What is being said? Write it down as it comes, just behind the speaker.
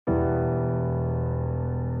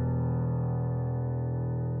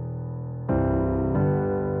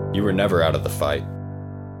You were never out of the fight.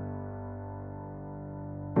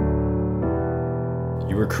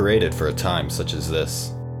 You were created for a time such as this.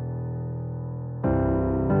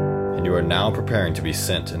 And you are now preparing to be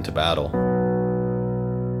sent into battle.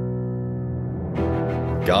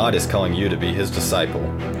 God is calling you to be His disciple,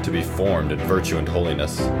 to be formed in virtue and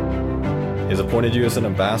holiness. He has appointed you as an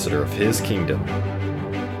ambassador of His kingdom,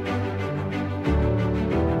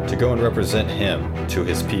 to go and represent Him to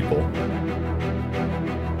His people.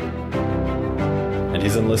 And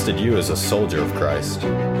He's enlisted you as a soldier of Christ, to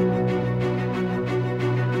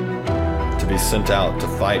be sent out to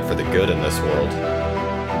fight for the good in this world.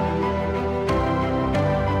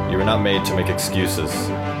 You are not made to make excuses.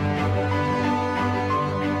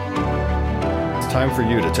 It's time for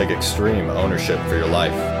you to take extreme ownership for your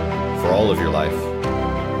life, for all of your life.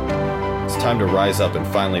 It's time to rise up and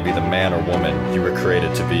finally be the man or woman you were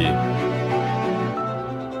created to be.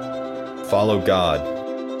 Follow God.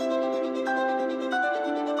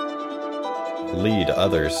 Lead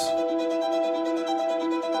others.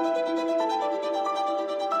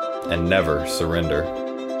 And never surrender.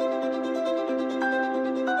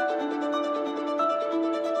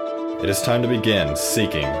 It is time to begin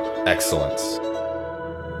seeking excellence.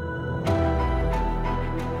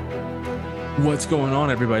 What's going on,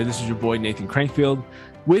 everybody? This is your boy, Nathan Crankfield,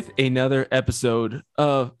 with another episode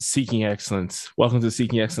of Seeking Excellence. Welcome to the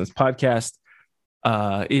Seeking Excellence podcast.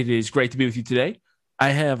 It is great to be with you today. I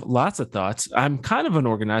have lots of thoughts. I'm kind of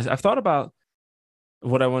unorganized. I've thought about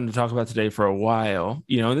what I wanted to talk about today for a while.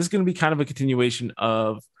 And this is going to be kind of a continuation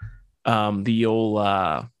of the old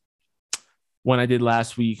one I did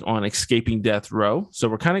last week on escaping death row. So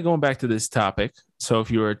we're kind of going back to this topic. So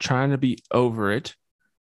if you are trying to be over it,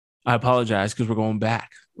 I apologize, because we're going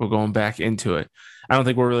back. We're going back into it. I don't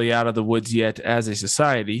think we're really out of the woods yet as a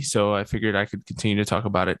society, so I figured I could continue to talk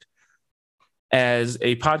about it as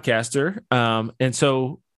a podcaster.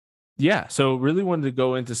 So really wanted to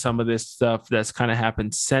go into some of this stuff that's kind of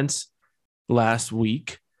happened since last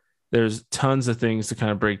week. There's tons of things to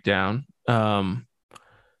kind of break down. So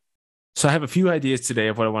I have a few ideas today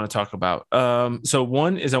of what I want to talk about. So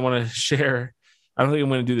one is I want to share. I don't think I'm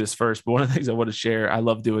going to do this first, but one of the things I want to share, I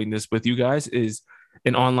love doing this with you guys, is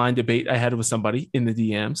an online debate I had with somebody in the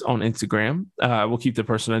DMs on Instagram. We'll keep the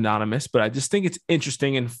person anonymous, but I just think it's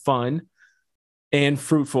interesting and fun and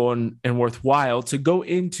fruitful and worthwhile to go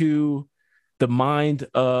into the mind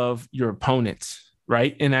of your opponents,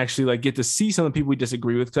 right? And actually get to see some of the people we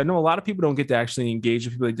disagree with. Because I know a lot of people don't get to actually engage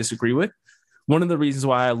with people they disagree with. One of the reasons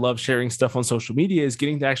why I love sharing stuff on social media is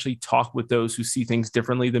getting to actually talk with those who see things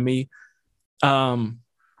differently than me.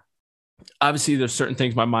 Obviously there's certain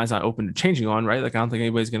things my mind's not open to changing on, right? I don't think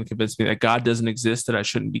anybody's going to convince me that God doesn't exist, that I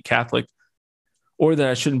shouldn't be Catholic, or that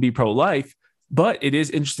I shouldn't be pro-life. But it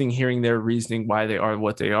is interesting hearing their reasoning, why they are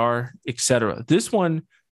what they are, etc. This one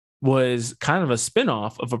was kind of a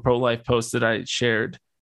spinoff of a pro-life post that I shared.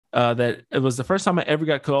 That it was the first time I ever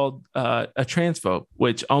got called a transphobe,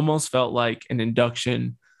 which almost felt like an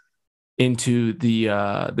induction into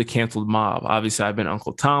the canceled mob. Obviously, I've been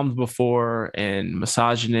Uncle Tom's before and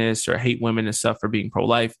misogynist or hate women and stuff for being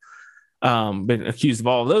pro-life. Been accused of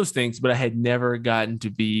all of those things, but I had never gotten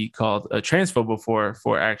to be called a transphobe before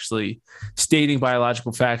for actually stating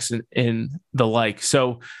biological facts and the like.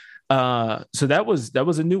 So that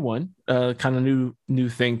was a new one, kind of new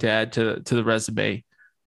thing to add to the resume.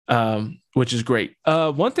 Which is great.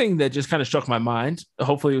 One thing that just kind of struck my mind,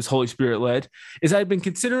 hopefully it was Holy Spirit led, is I've been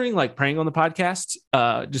considering praying on the podcast,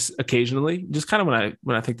 just occasionally, just kind of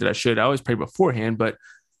when I think that I should. I always pray beforehand, but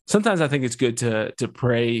sometimes I think it's good to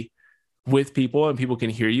pray with people and people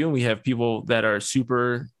can hear you. And we have people that are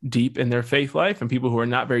super deep in their faith life and people who are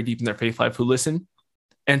not very deep in their faith life who listen.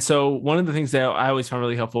 And so one of the things that I always found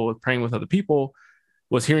really helpful with praying with other people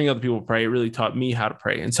was hearing other people pray. It really taught me how to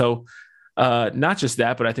pray. And so not just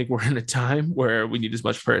that, but I think we're in a time where we need as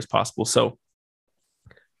much prayer as possible. So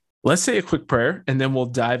let's say a quick prayer, and then we'll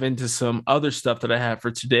dive into some other stuff that I have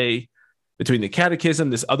for today between the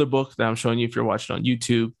Catechism, this other book that I'm showing you if you're watching on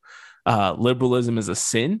YouTube, Liberalism is a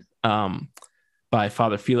Sin, by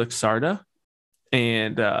Father Felix Sarda.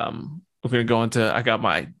 And we're going to go into, I got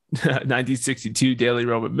my 1962 Daily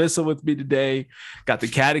Roman Missal with me today, got the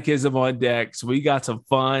Catechism on deck. So we got some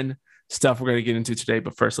fun stuff we're going to get into today.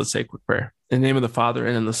 But first, let's say a quick prayer. In the name of the Father,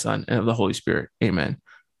 and of the Son, and of the Holy Spirit. Amen.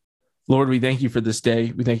 Lord, we thank you for this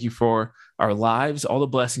day. We thank you for our lives, all the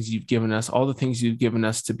blessings you've given us, all the things you've given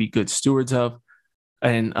us to be good stewards of,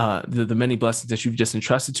 and the many blessings that you've just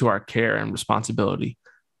entrusted to our care and responsibility.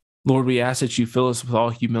 Lord, we ask that you fill us with all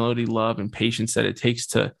humility, love, and patience that it takes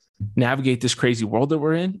to navigate this crazy world that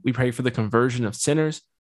we're in. We pray for the conversion of sinners.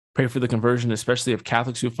 Pray for the conversion, especially of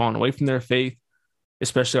Catholics who have fallen away from their faith,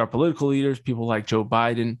 especially our political leaders, people like Joe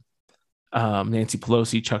Biden, Nancy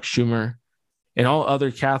Pelosi, Chuck Schumer, and all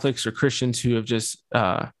other Catholics or Christians who have just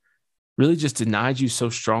really just denied you so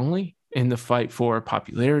strongly in the fight for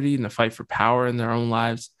popularity and the fight for power in their own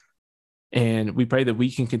lives. And we pray that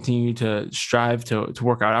we can continue to strive to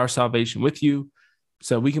work out our salvation with you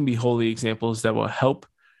so we can be holy examples that will help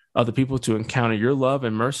other people to encounter your love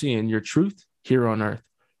and mercy and your truth here on earth.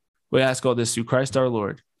 We ask all this through Christ our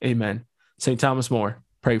Lord. Amen. St. Thomas More,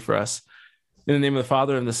 pray for us. In the name of the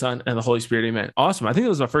Father, and the Son, and the Holy Spirit, amen. Awesome. I think it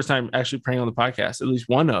was my first time actually praying on the podcast, at least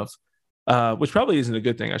one of, which probably isn't a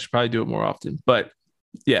good thing. I should probably do it more often. But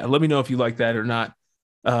yeah, let me know if you like that or not.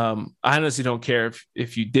 I honestly don't care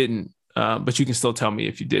if you didn't, but you can still tell me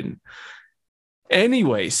if you didn't.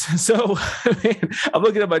 Anyways, so man, I'm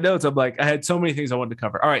looking at my notes. I'm like, I had so many things I wanted to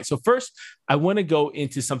cover. All right. So first, I want to go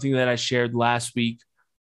into something that I shared last week.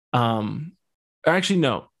 Actually,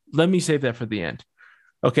 no, let me save that for the end.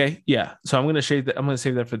 Okay. Yeah. So I'm going to save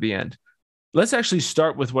that for the end. Let's actually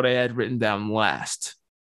start with what I had written down last.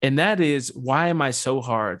 And that is, why am I so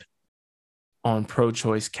hard on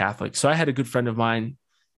pro-choice Catholics? So I had a good friend of mine,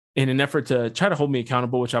 in an effort to try to hold me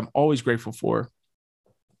accountable, which I'm always grateful for,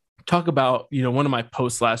 talk about, one of my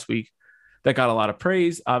posts last week that got a lot of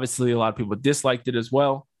praise. Obviously, a lot of people disliked it as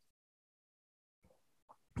well.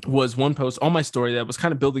 Was one post on my story that was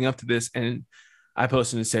kind of building up to this. And I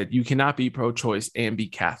posted and said, you cannot be pro-choice and be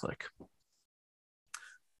Catholic.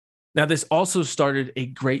 Now, this also started a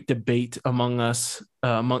great debate among us,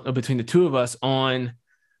 between the two of us, on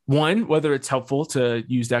one, whether it's helpful to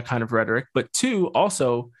use that kind of rhetoric, but two,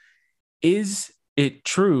 also, is it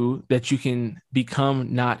true that you can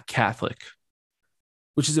become not Catholic?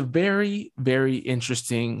 Which is a very, very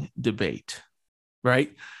interesting debate,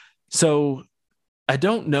 right? So I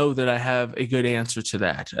don't know that I have a good answer to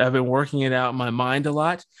that. I've been working it out in my mind a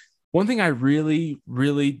lot. One thing I really,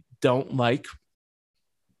 really don't like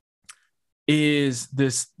is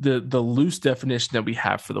the loose definition that we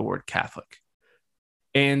have for the word Catholic.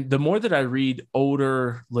 And the more that I read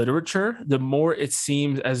older literature, the more it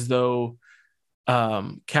seems as though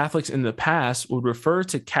Catholics in the past would refer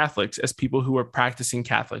to Catholics as people who are practicing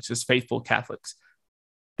Catholics, as faithful Catholics.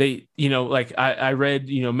 They, I read,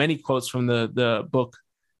 many quotes from the book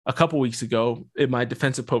a couple weeks ago in my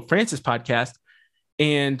Defense of Pope Francis podcast.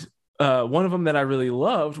 And one of them that I really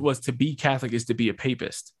loved was, to be Catholic is to be a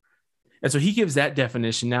papist. And so he gives that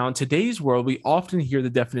definition. Now, in today's world, we often hear the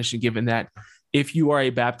definition given that if you are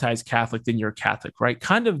a baptized Catholic, then you're Catholic, right?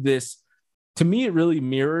 Kind of this, to me, it really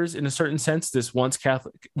mirrors, in a certain sense, this once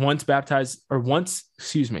baptized,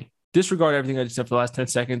 disregard everything I just said for the last 10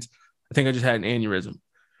 seconds. I think I just had an aneurysm.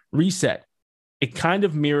 Reset. It kind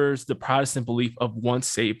of mirrors the Protestant belief of once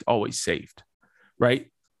saved, always saved, right?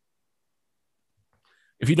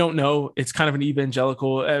 If you don't know, it's kind of an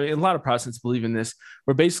evangelical, a lot of Protestants believe in this,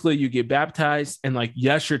 where basically you get baptized and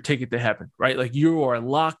yes, your ticket to heaven, right? Like, you are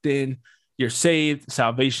locked in, you're saved,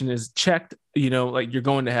 salvation is checked, you're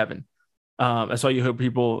going to heaven. That's why you hear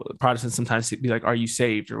Protestants sometimes be like, are you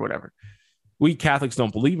saved or whatever? We Catholics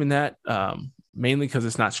don't believe in that, mainly because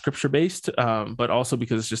it's not scripture-based, but also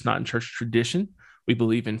because it's just not in church tradition. We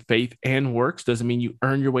believe in faith and works. Doesn't mean you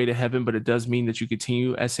earn your way to heaven, but it does mean that you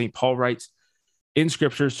continue, as St. Paul writes in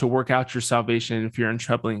scriptures, to work out your salvation if you're in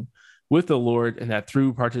troubling with the Lord, and that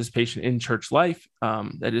through participation in church life,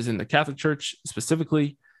 that is in the Catholic Church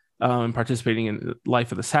specifically, and participating in the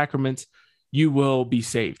life of the sacraments, you will be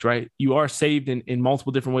saved, right? You are saved in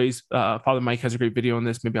multiple different ways. Father Mike has a great video on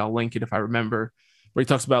this. Maybe I'll link it if I remember, where he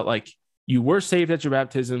talks about you were saved at your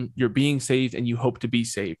baptism, you're being saved, and you hope to be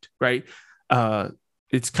saved, right?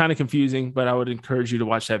 It's kind of confusing, but I would encourage you to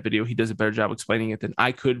watch that video. He does a better job explaining it than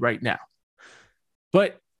I could right now.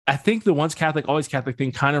 But I think the once Catholic, always Catholic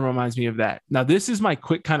thing kind of reminds me of that. Now, this is my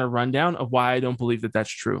quick kind of rundown of why I don't believe that that's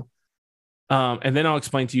true. And then I'll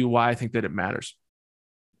explain to you why I think that it matters.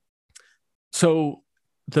 So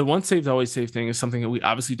the once saved, always saved thing is something that we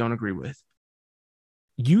obviously don't agree with.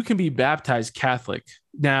 You can be baptized Catholic.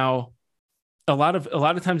 Now, a lot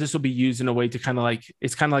of times this will be used in a way to kind of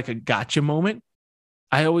it's kind of like a gotcha moment.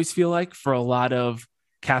 I always feel like, for a lot of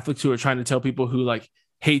Catholics who are trying to tell people who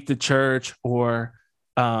hate the church or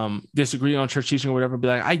disagree on church teaching or whatever, be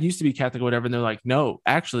like, I used to be Catholic or whatever. And they're like, no,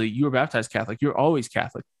 actually, you were baptized Catholic. You're always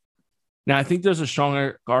Catholic. Now, I think there's a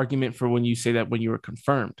stronger argument for when you say that when you were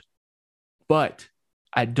confirmed. But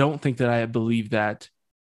I don't think that I believe that.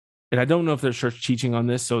 And I don't know if there's church teaching on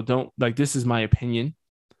this. So this is my opinion.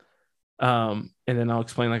 And then I'll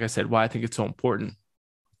explain, like I said, why I think it's so important.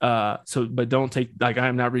 But don't take,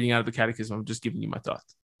 I'm not reading out of the catechism. I'm just giving you my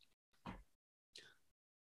thoughts.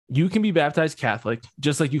 you can be baptized Catholic,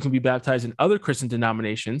 just like you can be baptized in other Christian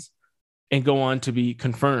denominations and go on to be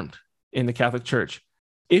confirmed in the Catholic Church.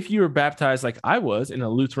 If you were baptized like I was in a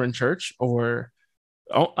Lutheran church, or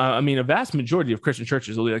a vast majority of Christian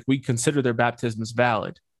churches, like, we consider their baptisms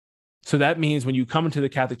valid. So that means when you come into the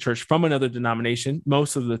Catholic Church from another denomination,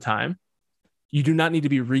 most of the time, you do not need to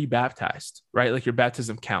be rebaptized, right? Like, your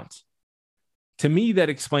baptism counts. To me, that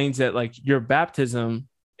explains that, like, your baptism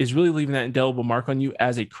is really leaving that indelible mark on you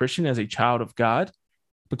as a Christian, as a child of God,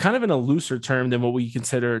 but kind of in a looser term than what we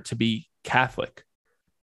consider to be Catholic,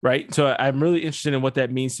 right? So I'm really interested in what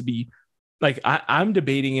that means to be, like, I'm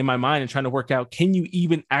debating in my mind and trying to work out, can you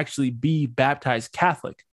even actually be baptized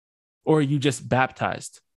Catholic, or are you just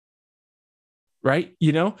baptized? Right?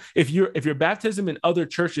 You know, if your baptism in other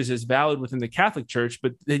churches is valid within the Catholic Church,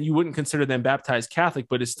 but then you wouldn't consider them baptized Catholic,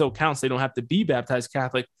 but it still counts. They don't have to be baptized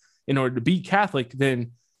Catholic in order to be Catholic.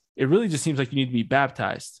 Then it really just seems like you need to be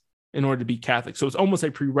baptized in order to be Catholic. So it's almost a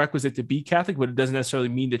prerequisite to be Catholic, but it doesn't necessarily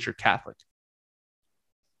mean that you're Catholic.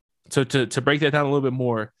 So to break that down a little bit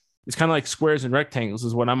more, it's kind of like squares and rectangles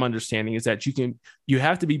is what I'm understanding, is that you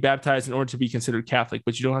have to be baptized in order to be considered Catholic,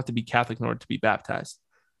 but you don't have to be Catholic in order to be baptized.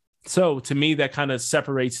 So to me, that kind of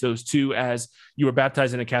separates those two, as you were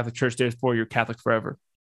baptized in a Catholic church, therefore you're Catholic forever.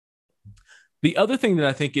 The other thing that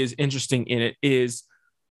I think is interesting in it is,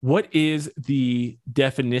 what is the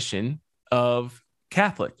definition of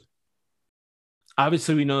Catholic?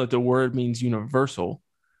 Obviously, we know that the word means universal,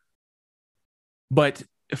 but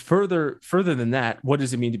further than that, what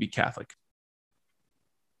does it mean to be Catholic?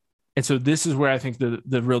 And so this is where I think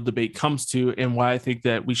the real debate comes to, and why I think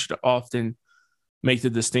that we should often make the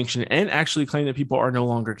distinction and actually claim that people are no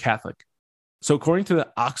longer Catholic. So according to the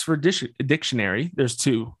Oxford Dictionary, there's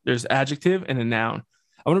two. There's adjective and a noun.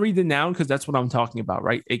 I want to read the noun because that's what I'm talking about,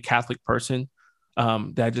 right? A Catholic person.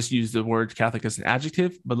 That I just used the word Catholic as an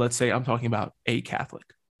adjective, but let's say I'm talking about a Catholic,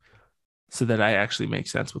 so that I actually make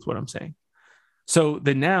sense with what I'm saying. So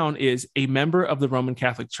the noun is a member of the Roman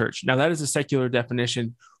Catholic Church. Now, that is a secular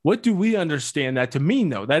definition. What do we understand that to mean,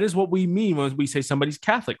 though? That is what we mean when we say somebody's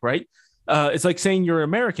Catholic, right? It's like saying you're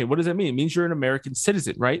American. What does that mean? It means you're an American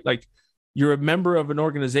citizen, right? Like, you're a member of an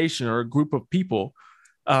organization or a group of people.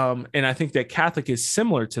 And I think that Catholic is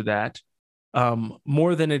similar to that,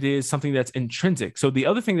 more than it is something that's intrinsic. So the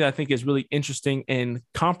other thing that I think is really interesting and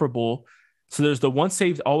comparable, so there's the once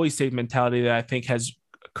saved, always saved mentality that I think has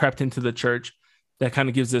crept into the church, that kind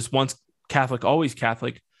of gives this once Catholic, always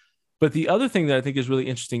Catholic. But the other thing that I think is really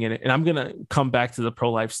interesting in it, and I'm going to come back to the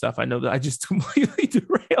pro-life stuff. I know that I just completely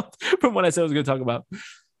derailed from what I said I was going to talk about.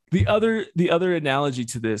 The other analogy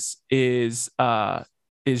to this is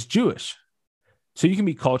Jewish. So you can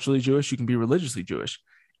be culturally Jewish, you can be religiously Jewish.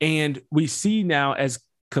 And we see now, as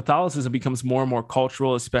Catholicism becomes more and more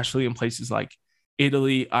cultural, especially in places like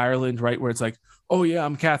Italy, Ireland, right, where it's like, oh yeah,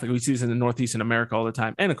 I'm Catholic. We see this in the Northeast in America all the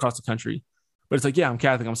time and across the country. But it's like, yeah, I'm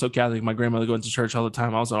Catholic. I'm so Catholic. My grandmother going to church all the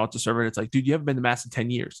time. I was an altar server. It's like, dude, you haven't been to mass in 10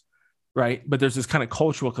 years, right? But there's this kind of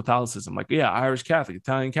cultural Catholicism, like, yeah, Irish Catholic,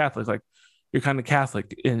 Italian Catholic, like, you're kind of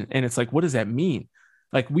Catholic. And it's like, what does that mean?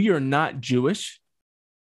 Like, we are not Jewish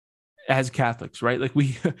as Catholics, right? Like,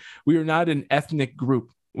 we are not an ethnic group.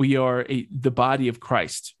 We are the body of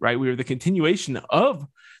Christ, right? We are the continuation of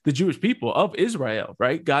the Jewish people, of Israel,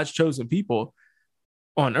 right? God's chosen people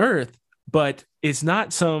on earth. But it's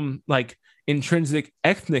not some like intrinsic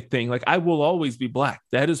ethnic thing. Like, I will always be black.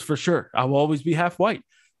 That is for sure. I will always be half white.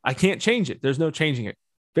 I can't change it. There's no changing it.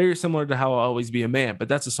 Very similar to how I'll always be a man, but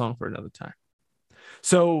that's a song for another time.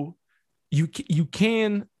 So you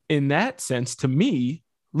can, in that sense, to me,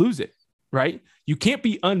 lose it, right? You can't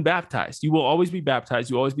be unbaptized. You will always be baptized.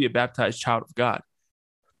 You will always be a baptized child of God.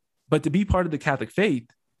 But to be part of the Catholic faith,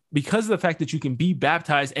 because of the fact that you can be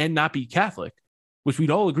baptized and not be Catholic, which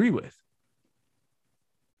we'd all agree with,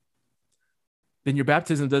 then your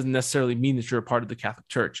baptism doesn't necessarily mean that you're a part of the Catholic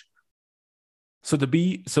Church. So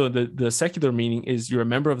the secular meaning is you're a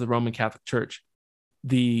member of the Roman Catholic Church.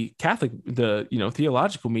 The Catholic,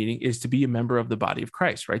 theological meaning is to be a member of the body of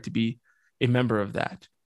Christ, right? To be a member of that.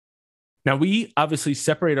 Now, we obviously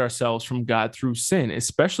separate ourselves from God through sin,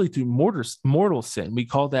 especially through mortal sin. We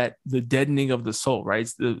call that the deadening of the soul, right?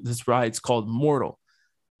 That's why it's called mortal.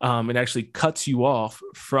 It actually cuts you off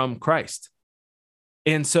from Christ.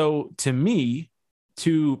 And so to me,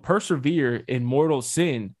 to persevere in mortal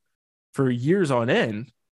sin for years on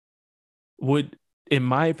end would, in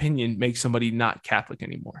my opinion, make somebody not Catholic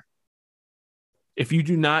anymore. If you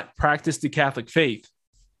do not practice the Catholic faith,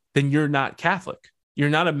 then you're not Catholic. You're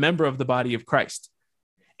not a member of the body of Christ.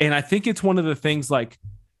 And I think it's one of the things, like,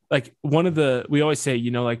 like we always say,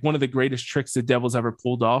 like one of the greatest tricks the devil's ever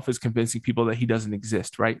pulled off is convincing people that he doesn't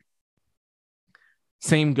exist, right?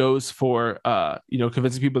 Same goes for,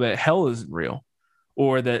 convincing people that hell isn't real,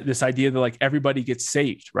 or that this idea that like everybody gets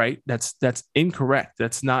saved, right? That's incorrect.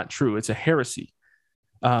 That's not true. It's a heresy.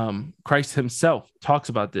 Christ himself talks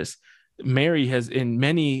about this. Mary has in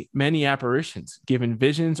many, many apparitions given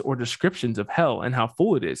visions or descriptions of hell and how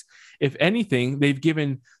full it is. If anything, they've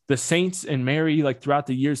given the saints and Mary, like throughout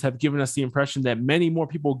the years, have given us the impression that many more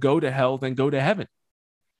people go to hell than go to heaven.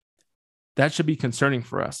 That should be concerning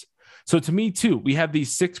for us. So to me too, we have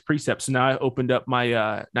these 6 precepts. Now I opened up my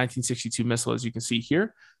 1962 missal, as you can see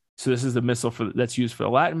here. So this is the missal that's used for the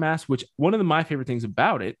Latin Mass, which one of my favorite things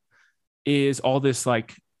about it is all this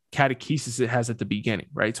like catechesis it has at the beginning,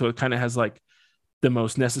 right? So it kind of has like the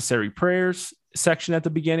most necessary prayers section at the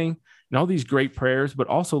beginning and all these great prayers, but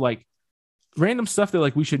also like random stuff that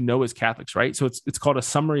like we should know as Catholics, right? So it's called a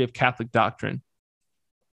summary of Catholic doctrine.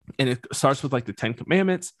 And it starts with like the 10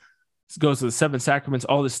 commandments, it goes to the 7 sacraments,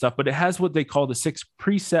 all this stuff, but it has what they call the 6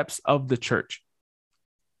 precepts of the church.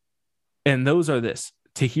 And those are this: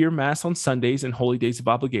 to hear mass on Sundays and holy days of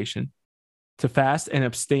obligation, to fast and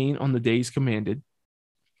abstain on the days commanded,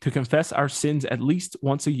 to confess our sins at least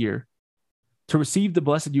once a year, to receive the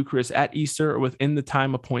Blessed Eucharist at Easter or within the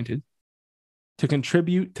time appointed, to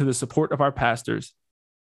contribute to the support of our pastors,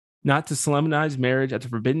 not to solemnize marriage at the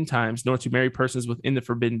forbidden times, nor to marry persons within the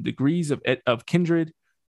forbidden degrees of kindred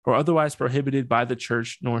or otherwise prohibited by the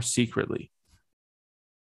church, nor secretly.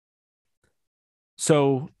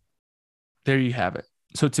 So there you have it.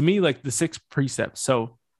 So to me, like the 6 precepts.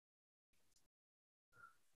 So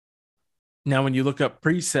now when you look up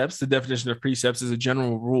precepts, the definition of precepts is a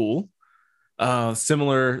general rule.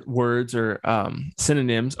 Similar words or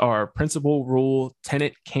synonyms are principle, rule,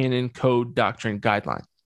 tenet, canon, code, doctrine, guideline.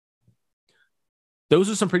 Those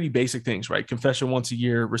are some pretty basic things, right? Confession once a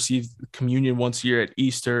year, receive communion once a year at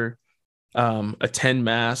Easter, attend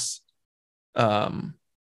mass,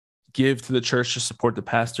 give to the church to support the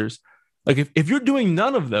pastors. Like if you're doing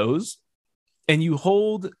none of those and you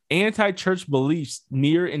hold anti-church beliefs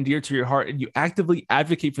near and dear to your heart and you actively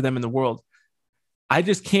advocate for them in the world, I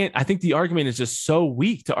just can't. I think the argument is just so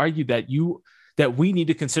weak to argue that we need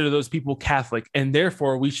to consider those people Catholic and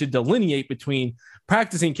therefore we should delineate between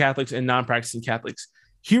practicing Catholics and non-practicing Catholics.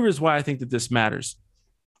 Here is why I think that this matters.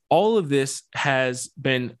 All of this has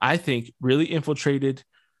been, I think, really infiltrated.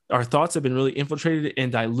 Our thoughts have been really infiltrated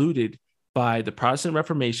and diluted by the Protestant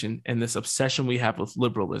Reformation and this obsession we have with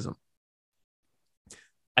liberalism.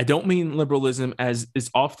 I don't mean liberalism as is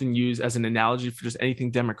often used as an analogy for just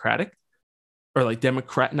anything democratic or like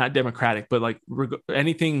not democratic, but like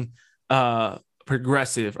anything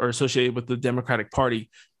progressive or associated with the Democratic Party,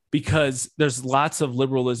 because there's lots of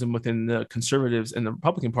liberalism within the conservatives and the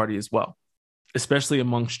Republican Party as well, especially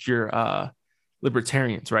amongst your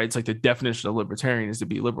libertarians, right? It's like the definition of libertarian is to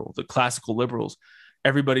be liberal. The classical liberals,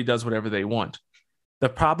 everybody does whatever they want. The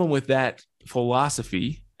problem with that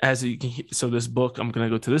philosophy, as you can, so this book, I'm going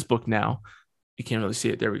to go to this book now. You can't really see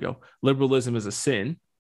it. There we go. Liberalism is a Sin.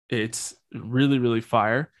 It's really, really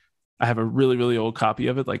fire. I have a really, really old copy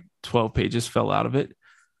of it, like 12 pages fell out of it,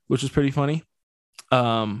 which is pretty funny.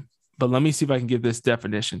 But let me see if I can give this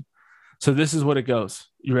definition. So this is what it goes.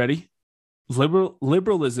 You ready?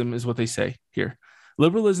 Liberalism is what they say here.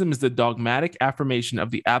 Liberalism is the dogmatic affirmation of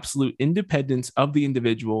the absolute independence of the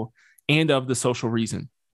individual and of the social reason.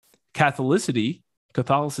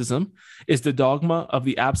 Catholicism is the dogma of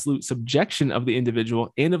the absolute subjection of the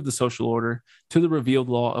individual and of the social order to the revealed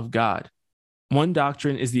law of God. One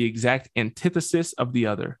doctrine is the exact antithesis of the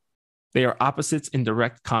other. They are opposites in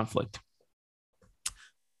direct conflict.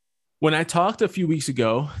 When I talked a few weeks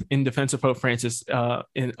ago in defense of Pope Francis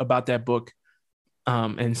about that book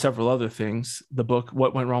and several other things, the book,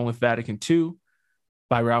 What Went Wrong with Vatican II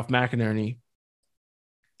by Ralph McInerney,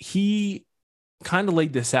 he kind of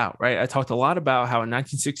laid this out, right? I talked a lot about how in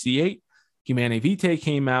 1968, Humanae Vitae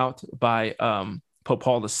came out by Pope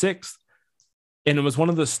Paul VI, and it was one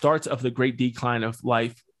of the starts of the great decline of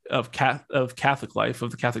life, of Catholic life, of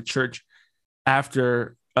the Catholic Church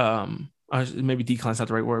after, maybe decline is not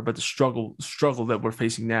the right word, but the struggle that we're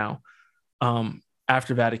facing now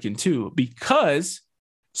after Vatican II, because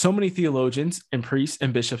so many theologians and priests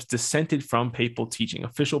and bishops dissented from papal teaching,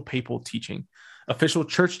 official papal teaching, official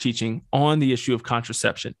church teaching on the issue of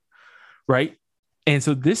contraception, right? And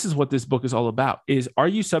so this is what this book is all about, is are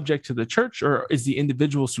you subject to the church or is the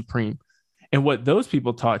individual supreme? And what those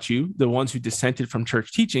people taught you, the ones who dissented from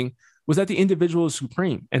church teaching, was that the individual is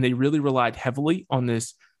supreme. And they really relied heavily on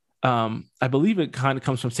this. I believe it kind of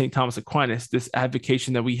comes from St. Thomas Aquinas, this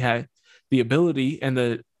advocation that we had the ability and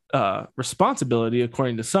the responsibility,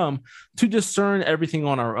 according to some, to discern everything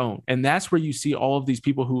on our own. And that's where you see all of these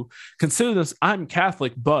people who consider this, I'm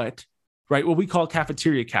Catholic, but, right, what we call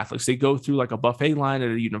cafeteria Catholics. They go through like a buffet line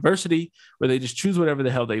at a university where they just choose whatever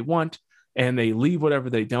the hell they want and they leave whatever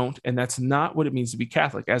they don't. And that's not what it means to be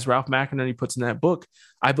Catholic. As Ralph McInerney puts in that book,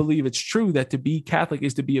 I believe it's true that to be Catholic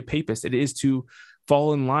is to be a papist. It is to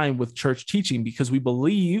fall in line with church teaching, because we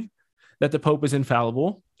believe that the Pope is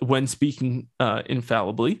infallible when speaking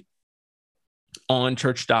infallibly on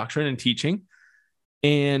church doctrine and teaching,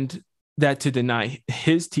 and that to deny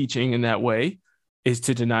his teaching in that way is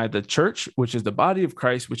to deny the church, which is the body of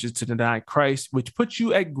Christ, which is to deny Christ, which puts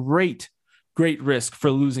you at great risk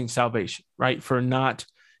for losing salvation, right? For not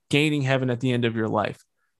gaining heaven at the end of your life,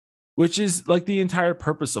 which is like the entire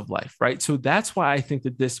purpose of life, right? So that's why I think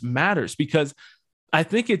that this matters, because I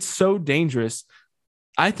think it's so dangerous.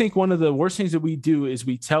 I think one of the worst things that we do is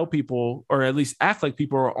we tell people, or at least act like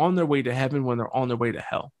people are on their way to heaven when they're on their way to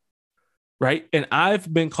hell, right? And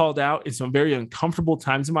I've been called out in some very uncomfortable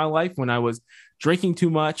times in my life, when I was drinking too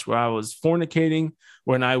much, where I was fornicating,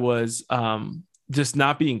 when I was just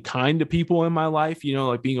not being kind to people in my life,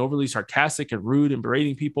 like being overly sarcastic and rude and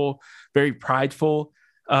berating people, very prideful.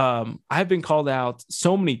 I've been called out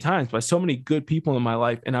so many times by so many good people in my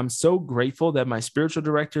life. And I'm so grateful that my spiritual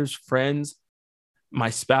directors, friends, my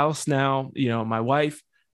spouse now, my wife,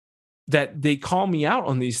 that they call me out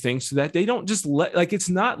on these things, so that they don't just it's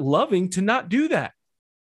not loving to not do that,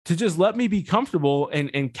 to just let me be comfortable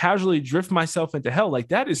and casually drift myself into hell. Like,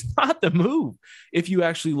 that is not the move if you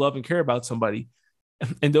actually love and care about somebody.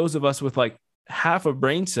 And those of us with like half a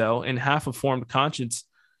brain cell and half a formed conscience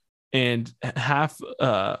and half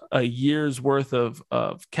a year's worth of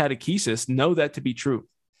catechesis know that to be true.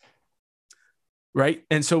 Right.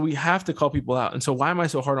 And so we have to call people out. And so why am I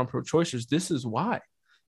so hard on pro-choicers? This is why.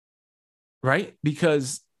 Right.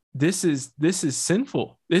 Because this is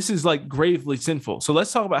sinful. This is like gravely sinful. So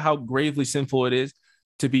let's talk about how gravely sinful it is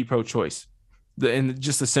to be pro-choice, and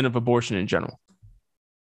just the sin of abortion in general.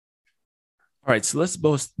 All right, so let's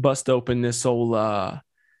bust open this old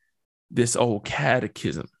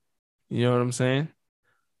catechism. You know what I'm saying?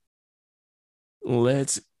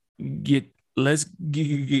 Let's get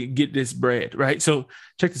this bread, right? So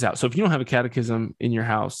check this out. So if you don't have a catechism in your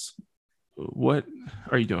house, what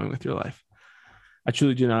are you doing with your life? I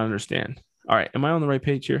truly do not understand. All right, am I on the right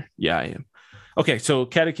page here? Yeah, I am. Okay, so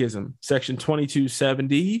Catechism, section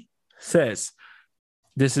 2270 says,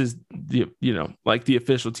 this is the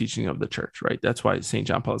official teaching of the church, right? That's why St.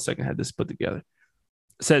 John Paul II had this put together.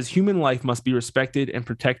 It says, human life must be respected and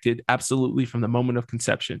protected absolutely from the moment of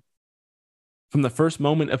conception. From the first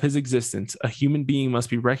moment of his existence, a human being must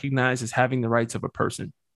be recognized as having the rights of a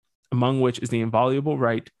person, among which is the inviolable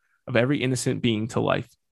right of every innocent being to life.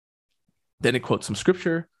 Then it quotes some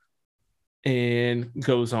scripture and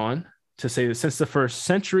goes on to say that since the first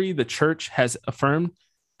century, the church has affirmed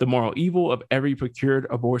the moral evil of every procured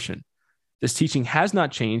abortion. This teaching has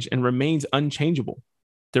not changed and remains unchangeable.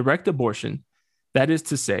 Direct abortion, that is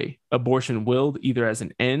to say, abortion willed either as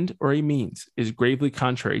an end or a means, is gravely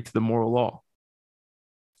contrary to the moral law.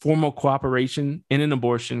 Formal cooperation in an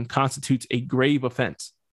abortion constitutes a grave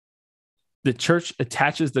offense. The church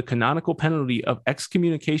attaches the canonical penalty of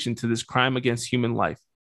excommunication to this crime against human life.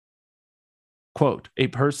 Quote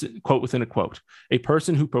within a quote, a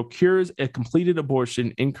person who procures a completed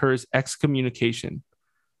abortion incurs excommunication.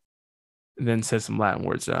 And then says some Latin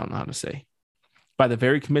words that I don't know how to say. By the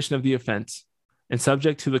very commission of the offense, and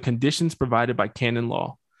subject to the conditions provided by canon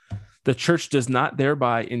law. The church does not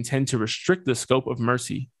thereby intend to restrict the scope of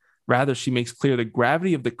mercy. Rather, she makes clear the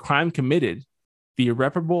gravity of the crime committed, the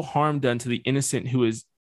irreparable harm done to the innocent who is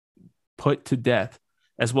put to death,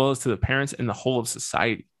 as well as to the parents and the whole of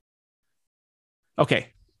society. Okay,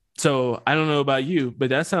 so I don't know about you, but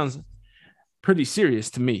that sounds pretty serious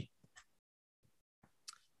to me.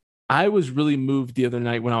 I was really moved the other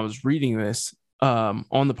night when I was reading this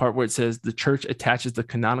on the part where it says the church attaches the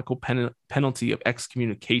canonical penalty of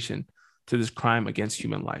excommunication to this crime against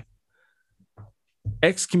human life.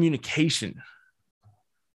 Excommunication.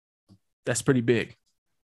 That's pretty big.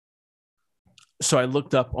 So I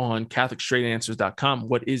looked up on CatholicStraightAnswers.com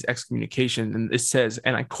what is excommunication, and it says,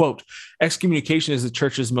 and I quote, excommunication is the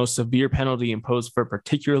church's most severe penalty imposed for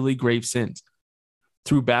particularly grave sins.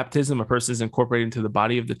 Through baptism, a person is incorporated into the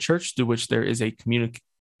body of the church, through which there is a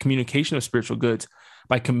communication of spiritual goods.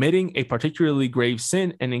 By committing a particularly grave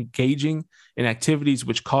sin and engaging in activities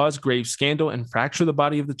which cause grave scandal and fracture the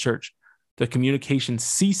body of the church, the communication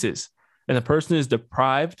ceases, and the person is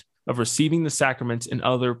deprived of receiving the sacraments and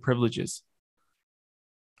other privileges.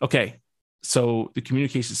 Okay, So the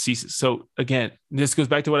communication ceases. So again, this goes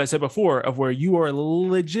back to what I said before of where you are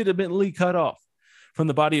legitimately cut off from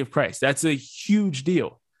the body of Christ. That's a huge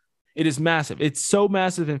deal. It is massive. It's so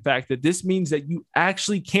massive, in fact, that this means that you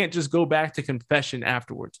actually can't just go back to confession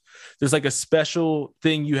afterwards. There's like a special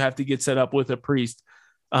thing you have to get set up with a priest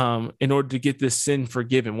in order to get this sin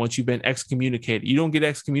forgiven once you've been excommunicated. You don't get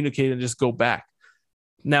excommunicated and just go back.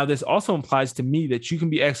 Now, this also implies to me that you can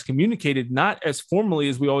be excommunicated not as formally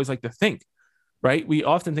as we always like to think, right? We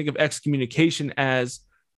often think of excommunication as,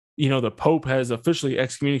 the Pope has officially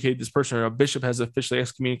excommunicated this person, or a bishop has officially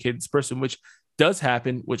excommunicated this person, which does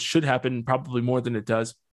happen, which should happen probably more than it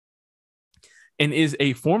does, and is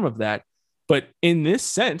a form of that. But in this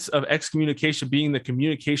sense of excommunication being the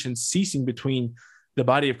communication ceasing between the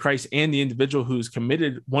body of Christ and the individual who's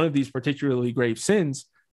committed one of these particularly grave sins,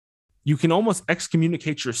 you can almost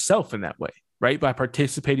excommunicate yourself in that way, right? By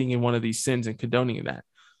participating in one of these sins and condoning that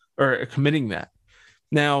or committing that.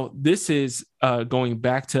 Now, this is going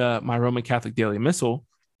back to my Roman Catholic Daily Missal.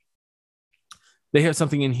 They have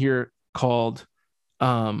something in here called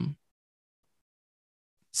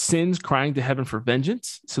sins crying to heaven for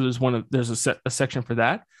vengeance. So there's a section for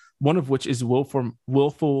that. One of which is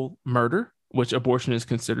willful murder, which abortion is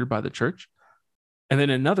considered by the church. And then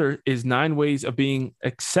another is 9 ways of being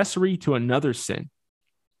accessory to another sin.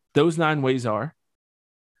 Those 9 ways are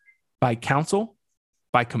by counsel,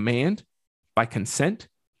 by command, by consent,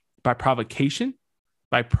 by provocation,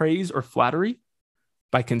 by praise or flattery,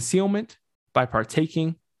 by concealment, by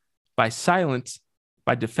partaking, by silence,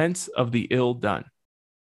 by defense of the ill done.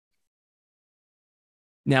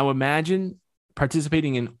 Now imagine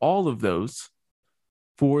participating in all of those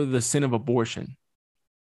for the sin of abortion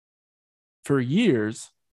for years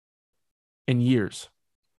and years,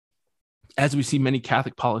 as we see many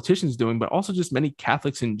Catholic politicians doing, but also just many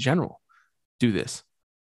Catholics in general do this.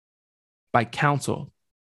 By counsel.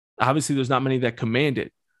 Obviously, there's not many that command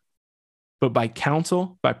it, but by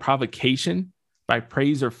counsel, by provocation, by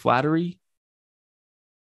praise or flattery,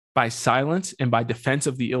 by silence, and by defense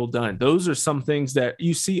of the ill done. Those are some things that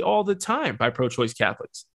you see all the time by pro-choice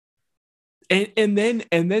Catholics. And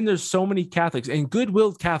then there's so many Catholics, and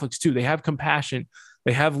good-willed Catholics too. They have compassion,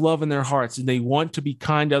 they have love in their hearts, and they want to be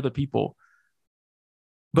kind to other people.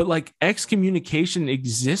 But like excommunication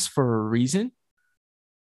exists for a reason,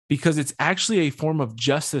 because it's actually a form of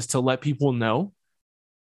justice to let people know,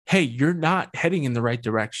 hey, you're not heading in the right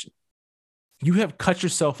direction. You have cut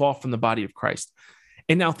yourself off from the body of Christ.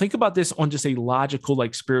 And now think about this on just a logical,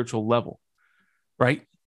 like spiritual level, right?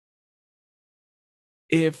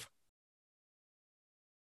 If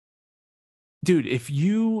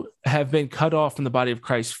you have been cut off from the body of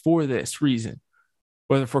Christ for this reason,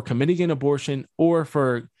 whether for committing an abortion or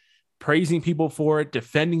for praising people for it,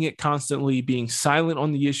 defending it constantly, being silent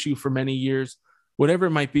on the issue for many years, whatever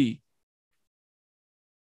it might be,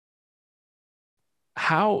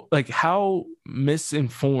 how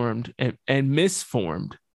misinformed and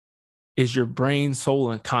misformed is your brain,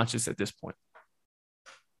 soul, and conscience at this point?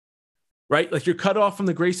 Right? Like you're cut off from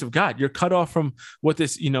the grace of God. You're cut off from what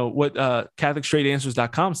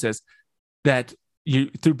CatholicStraightAnswers.com says, that you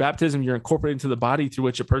through baptism, you're incorporated into the body through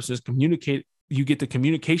which a person is communicate. You get the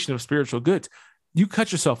communication of spiritual goods. You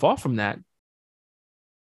cut yourself off from that.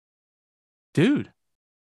 Dude,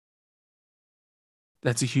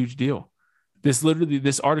 that's a huge deal.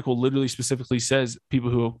 This article literally specifically says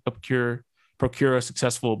people who procure a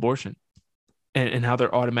successful abortion and how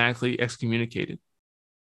they're automatically excommunicated.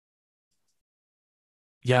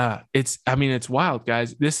 Yeah, it's wild,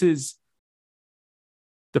 guys. This is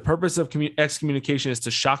the purpose of excommunication, is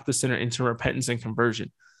to shock the sinner into repentance and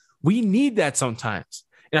conversion. We need that sometimes.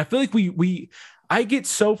 And I feel like I get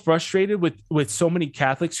so frustrated with so many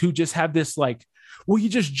Catholics who just have this like, well, you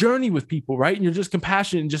just journey with people, right? And you're just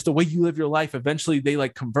compassionate, and just the way you live your life, eventually they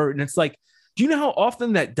like convert. And it's like, do you know how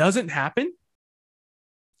often that doesn't happen?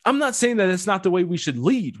 I'm not saying that it's not the way we should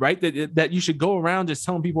lead, right? That you should go around just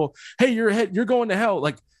telling people, hey, you're going to hell.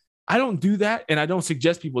 Like, I don't do that, and I don't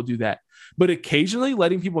suggest people do that. But occasionally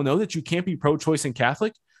letting people know that you can't be pro-choice and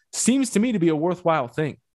Catholic seems to me to be a worthwhile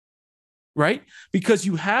thing, right? Because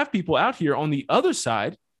you have people out here on the other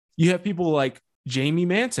side. You have people like Jamie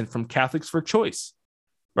Manson from Catholics for Choice,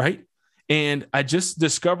 right? And I just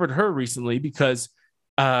discovered her recently because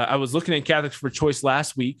I was looking at Catholics for Choice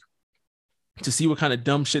last week to see what kind of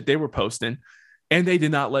dumb shit they were posting, and they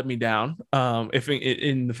did not let me down. If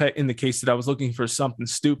in the case that I was looking for something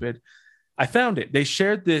stupid, I found it. They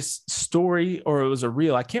shared this story, or it was a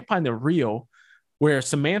reel. I can't find the reel, where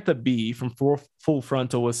Samantha Bee from Full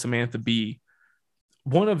Frontal with Samantha Bee,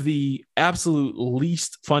 one of the absolute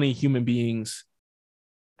least funny human beings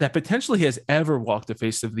that potentially has ever walked the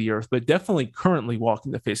face of the earth, but definitely currently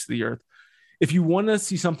walking the face of the earth. If you want to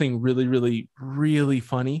see something really, really, really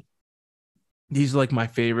funny, these are like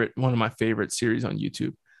one of my favorite series on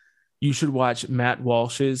YouTube. You should watch Matt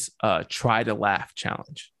Walsh's Try to Laugh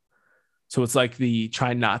Challenge. So it's like the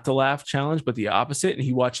Try Not to Laugh Challenge, but the opposite. And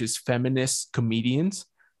he watches feminist comedians,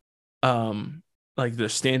 like their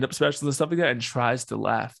stand-up specials and stuff like that, and tries to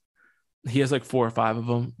laugh. He has like 4 or 5 of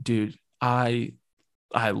them. Dude, I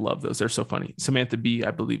love those. They're so funny. Samantha Bee,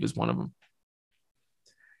 I believe, is one of them.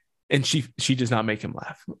 And she does not make him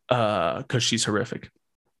laugh because she's horrific.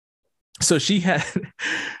 So she had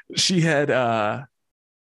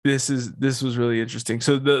this was really interesting.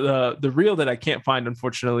 So the reel that I can't find,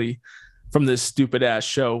 unfortunately, from this stupid ass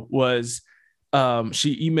show was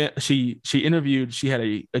she interviewed, she had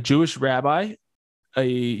a Jewish rabbi,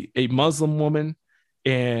 a Muslim woman,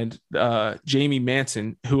 and Jamie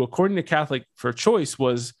Manson, who, according to Catholic for Choice,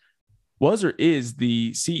 was or is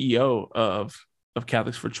the CEO of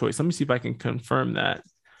Catholics for Choice. Let me see if I can confirm that.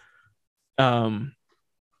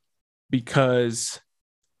 Because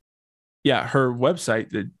yeah, her website,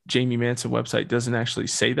 the Jamie Manson website, doesn't actually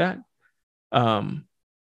say that.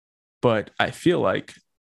 But I feel like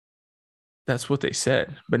that's what they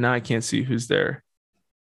said. But now I can't see who's there.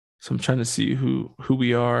 So I'm trying to see who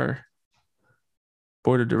we are.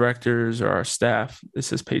 Board of directors or our staff. This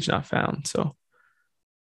says page not found. So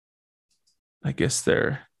I guess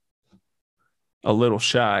they're a little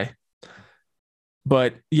shy.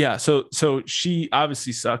 But yeah, so she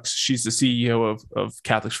obviously sucks. She's the CEO of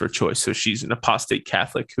Catholics for Choice. So she's an apostate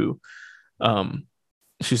Catholic who,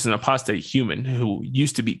 she's an apostate human who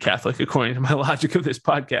used to be Catholic, according to my logic of this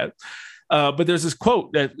podcast. But there's this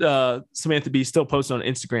quote that Samantha Bee still posted on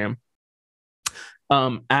Instagram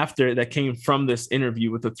after that came from this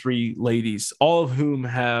interview with the 3 ladies, all of whom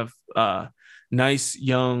have nice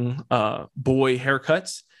young boy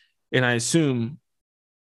haircuts. And I assume,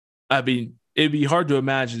 it'd be hard to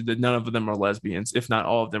imagine that none of them are lesbians, if not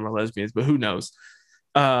all of them are lesbians, but who knows?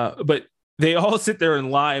 But they all sit there and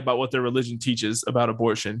lie about what their religion teaches about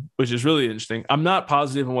abortion, which is really interesting. I'm not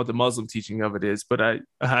positive on what the Muslim teaching of it is, but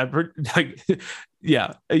I've heard, like,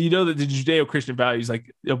 yeah, you know that the Judeo-Christian values,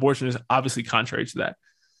 like abortion, is obviously contrary to that.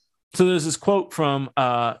 So there's this quote from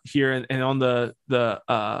here, and on the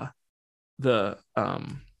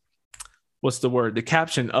what's the word? The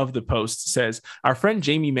caption of the post says, "Our friend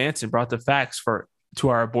Jamie Manson brought the facts to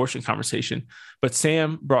our abortion conversation, but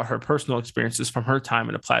Sam brought her personal experiences from her time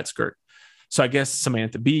in a plaid skirt." So I guess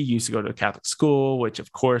Samantha Bee used to go to a Catholic school, which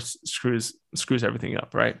of course screws everything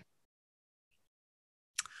up, right?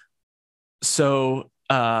 So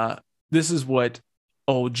this is what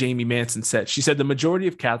old Jamie Manson said. She said, "The majority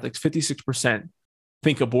of Catholics, 56%,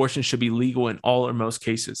 think abortion should be legal in all or most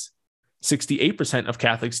cases. 68% of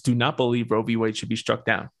Catholics do not believe Roe v. Wade should be struck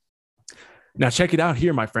down." Now, check it out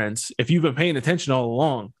here, my friends. If you've been paying attention all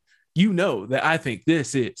along, you know that I think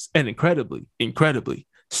this is an incredibly, incredibly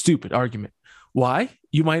stupid argument. Why,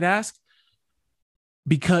 you might ask?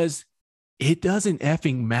 Because it doesn't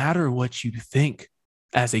effing matter what you think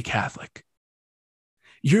as a Catholic.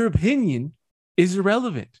 Your opinion is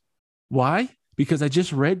irrelevant. Why? Because I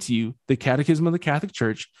just read to you the Catechism of the Catholic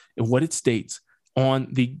Church and what it states on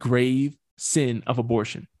the grave sin of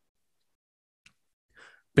abortion.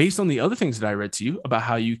 Based on the other things that I read to you about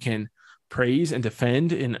how you can praise and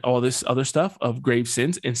defend and all this other stuff of grave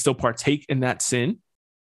sins and still partake in that sin,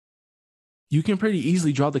 you can pretty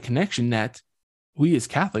easily draw the connection that we as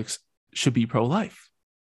Catholics should be pro-life.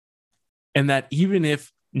 And that even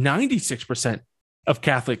if 96% of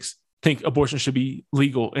Catholics think abortion should be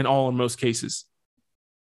legal in all or most cases,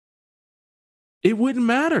 it wouldn't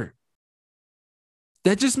matter.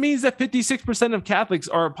 That just means that 56% of Catholics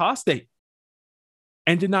are apostate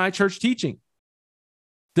and deny church teaching.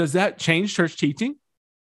 Does that change church teaching?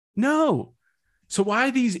 No. So why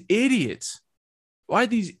these idiots? Why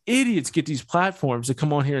these idiots get these platforms to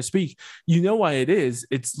come on here and speak? You know why it is.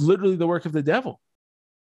 It's literally the work of the devil.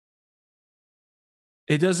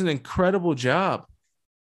 It does an incredible job.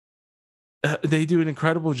 They do an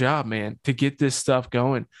incredible job, man, to get this stuff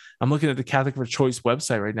going. I'm looking at the Catholic for Choice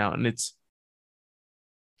website right now, and it's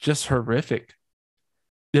just horrific.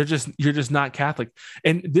 You're just not Catholic.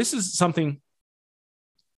 And this is something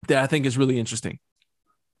that I think is really interesting.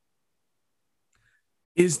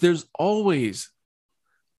 Is there's always,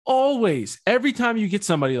 every time you get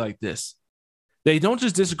somebody like this, they don't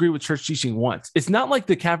just disagree with church teaching once. It's not like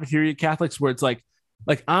the cafeteria Catholics where it's like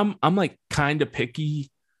I'm like kind of picky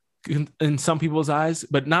in some people's eyes,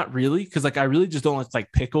 but not really. Cause like, I really just don't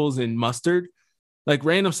like pickles and mustard, like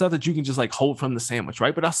random stuff that you can just like hold from the sandwich.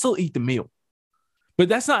 Right. But I'll still eat the meal. But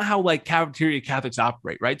that's not how like cafeteria Catholics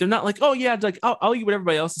operate, right? They're not like, oh yeah, like I'll eat what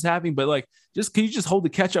everybody else is having, but like, just can you just hold the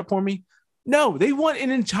ketchup for me? No, they want an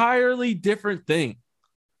entirely different thing.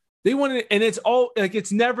 They want it, and it's all like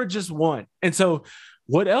it's never just one. And so,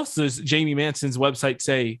 what else does Jamie Manson's website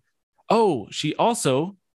say? Oh, she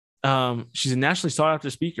also, she's a nationally sought after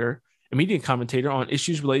speaker, a media commentator on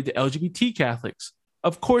issues related to LGBT Catholics.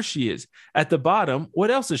 Of course she is. At the bottom,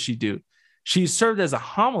 what else does she do? She served as a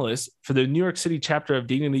homilist for the New York City chapter of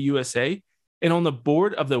Dignity USA and on the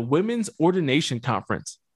board of the Women's Ordination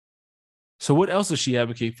Conference. So what else does she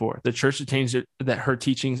advocate for? The church retains that her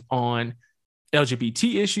teachings on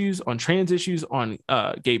LGBT issues, on trans issues, on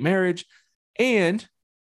gay marriage, and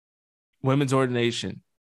women's ordination.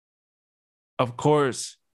 Of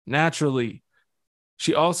course, naturally.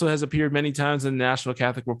 She also has appeared many times in the National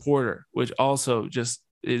Catholic Reporter, which also just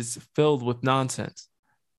is filled with nonsense.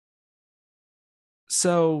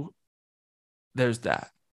 So there's that.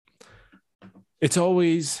 It's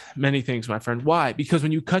always many things, my friend. Why? Because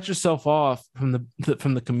when you cut yourself off from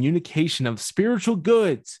the communication of spiritual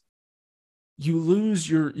goods, you lose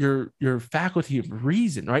your faculty of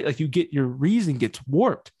reason, right? Like your reason gets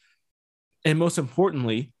warped. And most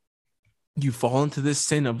importantly, you fall into this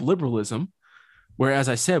sin of liberalism, where, as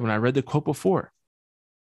I said, when I read the quote before,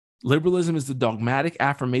 liberalism is the dogmatic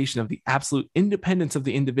affirmation of the absolute independence of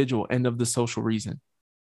the individual and of the social reason.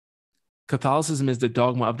 Catholicism is the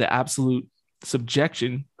dogma of the absolute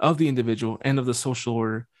subjection of the individual and of the social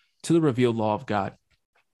order to the revealed law of God.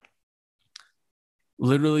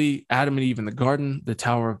 Literally, Adam and Eve in the garden, the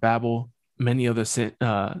Tower of Babel, many other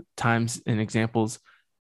times and examples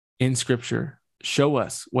in Scripture show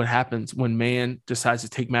us what happens when man decides to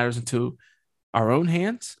take matters into our own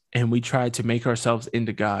hands and we try to make ourselves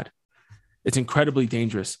into God. It's incredibly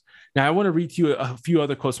dangerous. Now, I want to read to you a few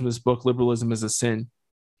other quotes from this book, Liberalism is a Sin.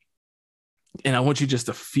 And I want you just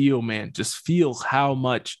to feel, man, just feel how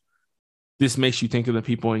much this makes you think of the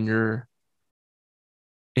people in your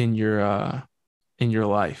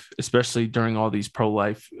life, especially during all these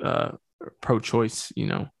pro-life, pro-choice,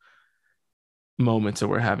 moments that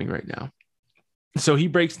we're having right now. So he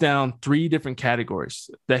breaks down 3 different categories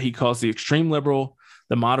that he calls the extreme liberal,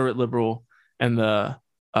 the moderate liberal, and the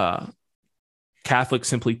Catholic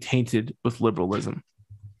simply tainted with liberalism.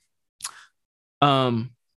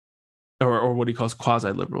 Or what he calls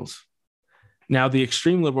quasi-liberals. Now, the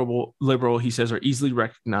extreme liberal, he says, are easily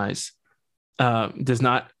recognized, does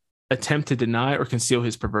not attempt to deny or conceal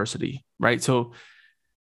his perversity, right? So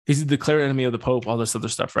he's a declared enemy of the Pope, all this other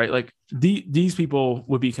stuff, right? Like these people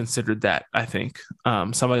would be considered that, I think.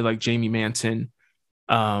 Somebody like Jamie Manson,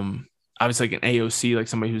 obviously like an AOC, like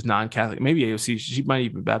somebody who's non-Catholic. Maybe AOC, she might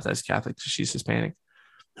even be baptized Catholic. She's Hispanic.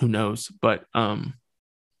 Who knows? But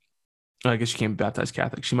I guess she can't be baptized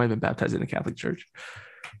Catholic. She might have been baptized in a Catholic church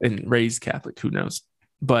and raised Catholic. Who knows?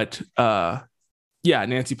 But yeah,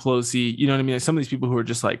 Nancy Pelosi, you know what I mean? Like some of these people who are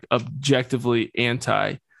just like objectively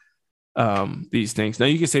anti these things. Now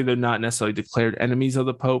you can say they're not necessarily declared enemies of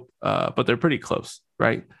the Pope, but they're pretty close,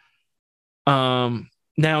 right? Now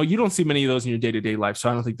you don't see many of those in your day-to-day life,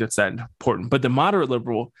 so I don't think that's that important. But the moderate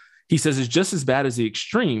liberal, he says, is just as bad as the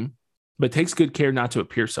extreme, but takes good care not to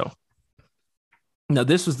appear so. Now,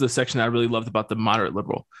 this was the section I really loved about the moderate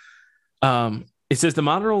liberal. It says the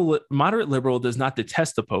moderate liberal does not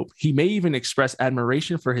detest the Pope. He may even express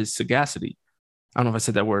admiration for his sagacity. I don't know if I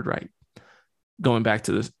said that word right. Going back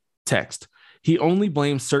to the text, he only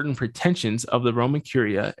blames certain pretensions of the Roman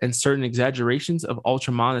Curia and certain exaggerations of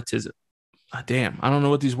ultramontanism. Damn, I don't know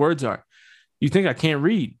what these words are. You think I can't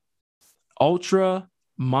read?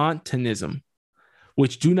 Ultramontanism,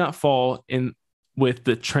 which do not fall in with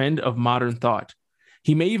the trend of modern thought.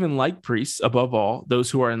 He may even like priests, above all, those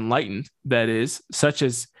who are enlightened, that is, such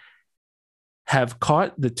as have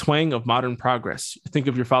caught the twang of modern progress. Think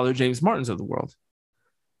of your Father James Martins of the world.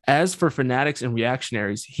 As for fanatics and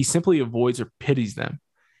reactionaries, he simply avoids or pities them.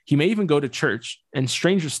 He may even go to church, and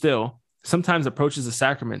stranger still, sometimes approaches the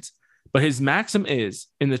sacraments, but his maxim is,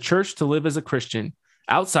 in the church to live as a Christian,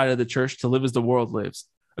 outside of the church to live as the world lives,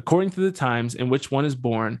 according to the times in which one is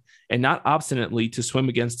born, and not obstinately to swim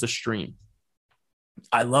against the stream.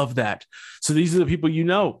 I love that. So these are the people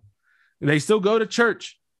they still go to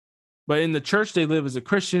church, but in the church they live as a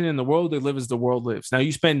Christian, in the world they live as the world lives. Now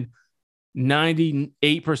you spend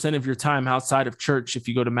 98% of your time outside of church if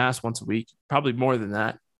you go to mass once a week, probably more than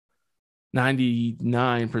that.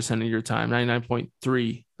 99% of your time,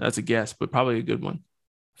 99.3, that's a guess, but probably a good one.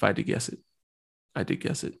 If I had to guess it, I did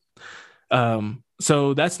guess it.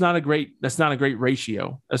 So that's not a great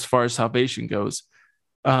ratio as far as salvation goes.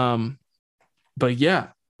 But yeah,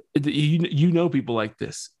 people like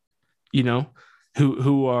this,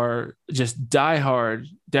 who are just diehard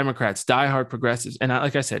Democrats, diehard progressives. And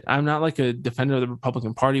like I said, I'm not like a defender of the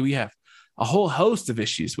Republican Party. We have a whole host of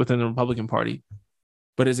issues within the Republican Party.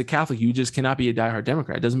 But as a Catholic, you just cannot be a diehard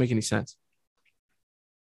Democrat. It doesn't make any sense.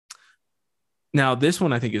 Now, this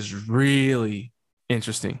one I think is really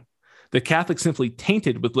interesting. The Catholic simply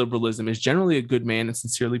tainted with liberalism is generally a good man and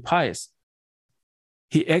sincerely pious.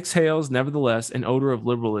 He exhales, nevertheless, an odor of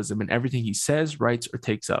liberalism in everything he says, writes, or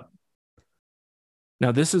takes up.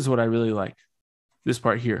 Now, this is what I really like, this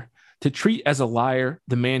part here. To treat as a liar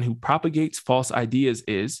the man who propagates false ideas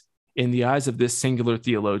is, in the eyes of this singular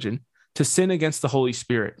theologian, to sin against the Holy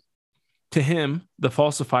Spirit. To him, the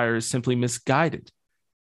falsifier is simply misguided.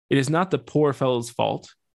 It is not the poor fellow's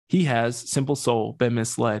fault. He has, simple soul, been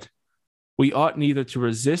misled. We ought neither to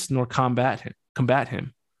resist nor combat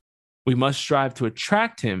him. We must strive to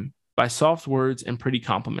attract him by soft words and pretty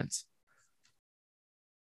compliments.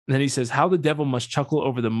 And then he says, how the devil must chuckle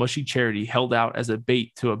over the mushy charity held out as a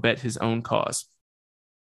bait to abet his own cause.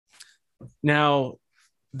 Now,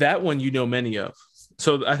 that one you know many of.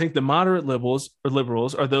 So I think the moderate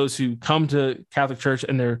liberals are those who come to Catholic Church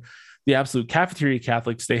and they're the absolute cafeteria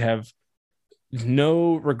Catholics. They have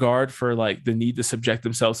no regard for like the need to subject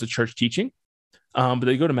themselves to church teaching. But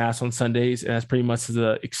they go to mass on Sundays, and that's pretty much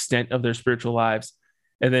the extent of their spiritual lives.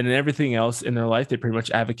 And then in everything else in their life, they pretty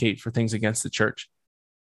much advocate for things against the church.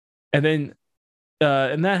 And then,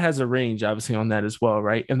 and that has a range, obviously, on that as well,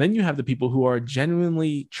 right? And then you have the people who are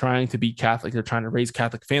genuinely trying to be Catholic. They're trying to raise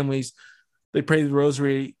Catholic families. They pray the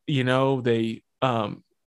rosary, they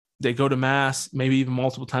go to mass, maybe even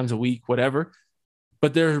multiple times a week, whatever.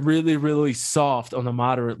 But they're really, really soft on the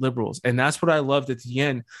moderate liberals. And that's what I loved at the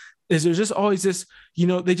end. Is there's just always this,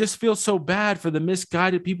 they just feel so bad for the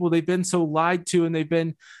misguided people. They've been so lied to and they've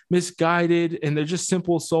been misguided, and they're just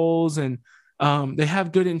simple souls, and they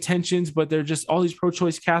have good intentions, but they're just all these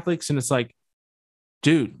pro-choice Catholics. And it's like,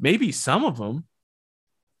 dude, maybe some of them.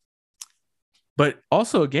 But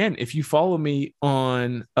also, again, if you follow me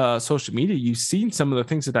on social media, you've seen some of the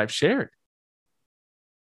things that I've shared.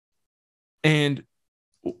 And,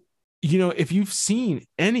 if you've seen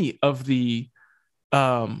any of the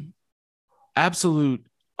absolute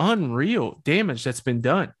unreal damage that's been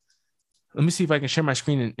done. Let me see if I can share my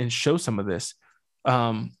screen and show some of this.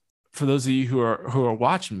 For those of you who are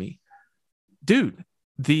watching me, dude,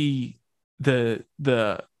 the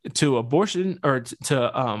to abortion or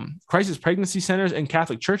to crisis pregnancy centers and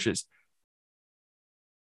Catholic churches,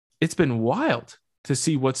 it's been wild to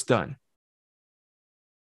see what's done.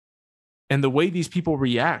 And the way these people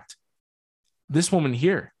react. This woman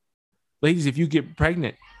here, ladies, if you get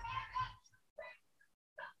pregnant,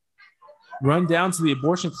 run down to the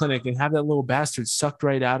abortion clinic and have that little bastard sucked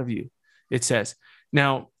right out of you, it says.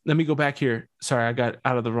 Now, let me go back here. Sorry, I got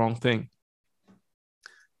out of the wrong thing.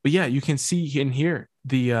 But yeah, you can see in here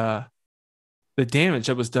the damage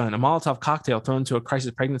that was done. A Molotov cocktail thrown into a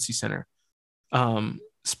crisis pregnancy center.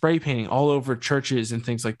 Spray painting all over churches and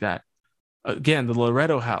things like that. Again, the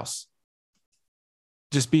Loretto house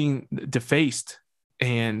just being defaced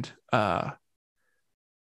and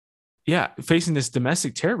facing this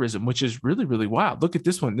domestic terrorism, which is really, really wild. Look at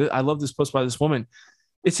this one. I love this post by this woman.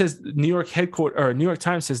 It says New York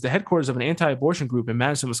Times says the headquarters of an anti-abortion group in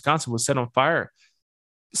Madison, Wisconsin was set on fire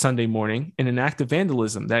Sunday morning in an act of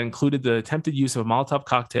vandalism that included the attempted use of a Molotov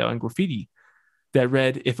cocktail and graffiti that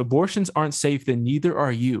read, "If abortions aren't safe, then neither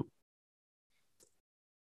are you."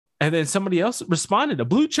 And then somebody else responded, a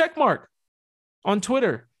blue check mark on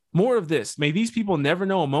Twitter. More of this. May these people never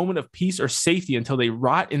know a moment of peace or safety until they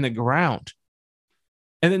rot in the ground.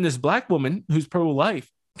 And then this black woman who's pro-life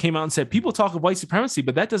came out and said, people talk of white supremacy,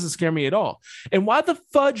 but that doesn't scare me at all. And why the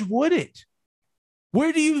fudge would it?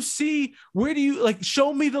 Where do you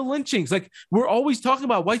show me the lynchings? Like, we're always talking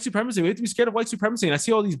about white supremacy. We have to be scared of white supremacy. And I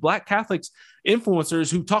see all these black Catholics influencers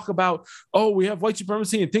who talk about, we have white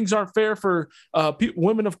supremacy and things aren't fair for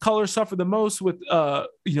women of color suffer the most with,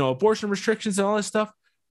 abortion restrictions and all this stuff.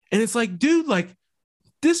 And it's like, dude,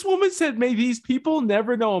 this woman said, may these people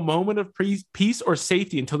never know a moment of peace or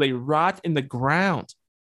safety until they rot in the ground.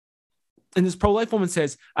 And this pro-life woman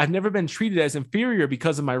says, I've never been treated as inferior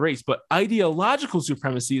because of my race, but ideological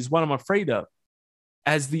supremacy is what I'm afraid of.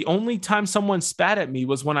 As the only time someone spat at me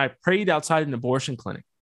was when I prayed outside an abortion clinic.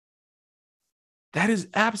 That is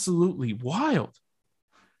absolutely wild.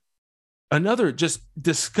 Another just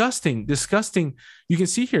disgusting. You can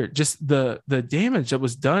see here just the damage that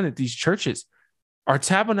was done at these churches. Our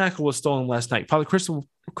tabernacle was stolen last night. Father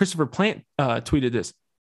Christopher Plant tweeted this.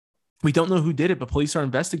 We don't know who did it, but police are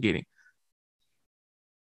investigating.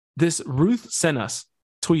 This Ruth sent us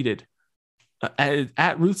tweeted,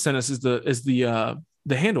 at Ruth sent us is the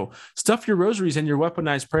handle. Stuff your rosaries and your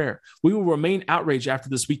weaponized prayer. We will remain outraged after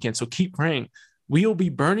this weekend, so keep praying. We will be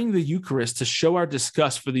burning the Eucharist to show our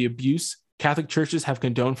disgust for the abuse Catholic churches have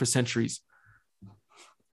condoned for centuries.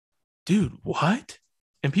 Dude, what?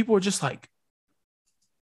 And people were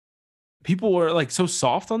so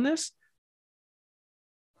soft on this.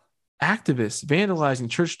 Activists vandalizing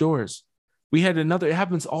church doors. We had another, it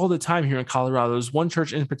happens all the time here in Colorado. There's one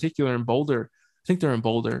church in particular in Boulder, I think they're in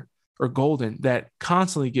Boulder or Golden, that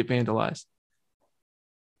constantly get vandalized.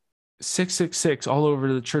 666 all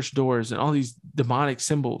over the church doors and all these demonic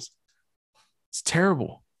symbols. It's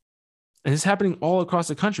terrible. And it's happening all across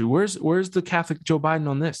the country. Where's the Catholic Joe Biden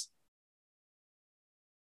on this?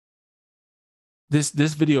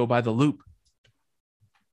 This video by The Loop.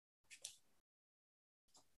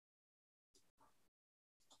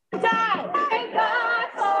 Thank God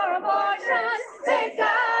for abortion. Thank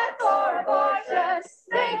God for abortion.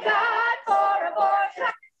 Thank God for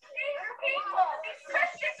abortion. These people, these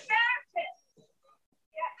Christian Samaritans.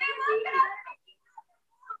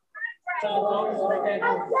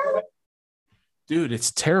 Dude,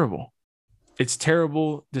 it's terrible. It's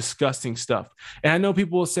terrible, disgusting stuff. And I know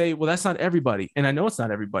people will say, well, that's not everybody. And I know it's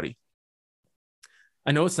not everybody.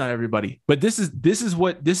 But this is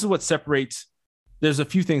what separates. There's a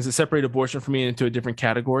few things that separate abortion from me into a different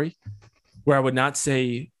category, where I would not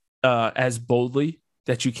say as boldly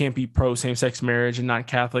that you can't be pro same-sex marriage and not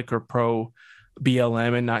Catholic, or pro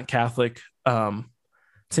BLM and not Catholic.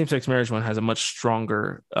 Same-sex marriage one has a much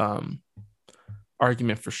stronger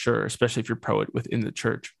argument for sure, especially if you're pro it within the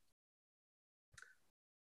church.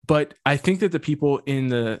 But I think that the people in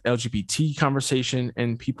the LGBT conversation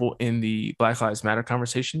and people in the Black Lives Matter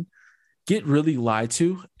conversation get really lied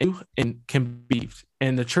to and can be.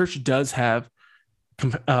 And the church does have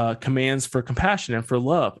commands for compassion and for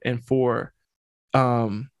love and for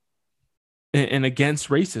and against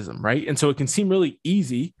racism, right? And so it can seem really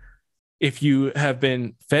easy if you have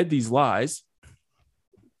been fed these lies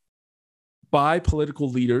by political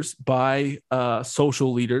leaders, by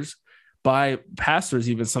social leaders, by pastors,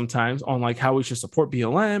 even sometimes, on like how we should support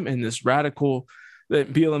BLM and this radical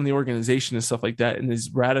BLM, the organization and stuff like that, and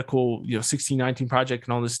this radical, 1619 project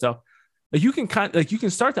and all this stuff. Like you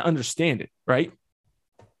can start to understand it, right?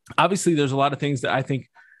 Obviously, there's a lot of things that I think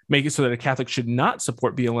make it so that a Catholic should not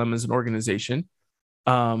support BLM as an organization,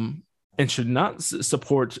 and should not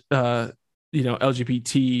support,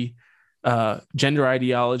 LGBT, gender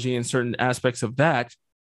ideology and certain aspects of that.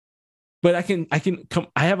 But I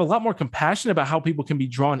have a lot more compassion about how people can be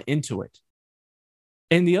drawn into it.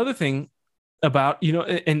 And the other thing about,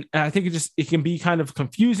 and I think it can be kind of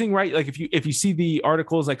confusing, right? Like if you see the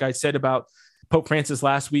articles, like I said about Pope Francis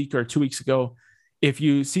last week or 2 weeks ago, if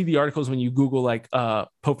you see the articles when you Google like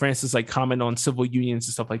Pope Francis like comment on civil unions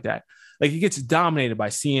and stuff like that, like it gets dominated by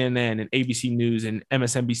CNN and ABC News and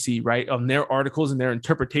MSNBC, right? On their articles and their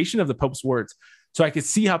interpretation of the Pope's words. So I could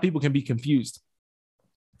see how people can be confused.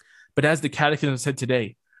 But as the Catechism said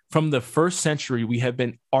today, from the first century, we have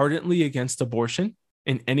been ardently against abortion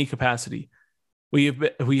in any capacity. We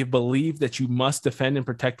have believed that you must defend and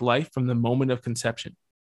protect life from the moment of conception.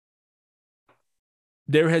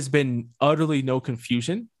 There has been utterly no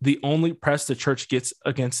confusion. The only press the church gets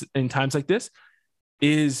against in times like this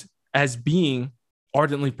is as being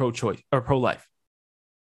ardently pro-choice or pro-life.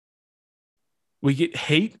 We get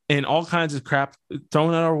hate and all kinds of crap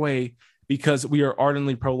thrown our way because we are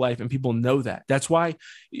ardently pro-life, and people know that. That's why,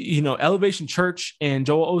 Elevation Church and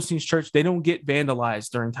Joel Osteen's church, they don't get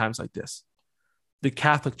vandalized during times like this. The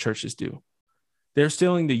Catholic churches do. They're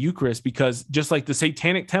stealing the Eucharist because, just like the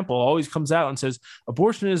Satanic Temple always comes out and says,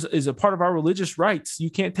 abortion is a part of our religious rights. You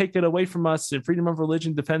can't take it away from us. And freedom of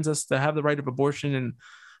religion defends us to have the right of abortion.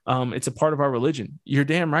 And it's a part of our religion. You're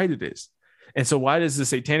damn right it is. And so why does the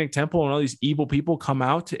Satanic Temple and all these evil people come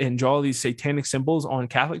out and draw these satanic symbols on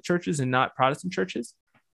Catholic churches and not Protestant churches?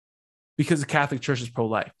 Because the Catholic Church is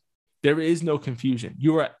pro-life. There is no confusion.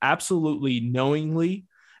 You are absolutely knowingly,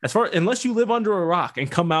 unless you live under a rock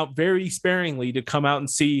and come out very sparingly to come out and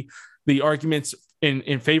see the arguments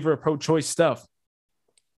in favor of pro-choice stuff,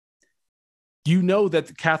 you know that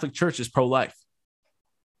the Catholic Church is pro-life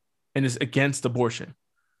and is against abortion.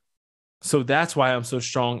 So that's why I'm so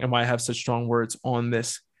strong and why I have such strong words on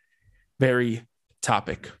this very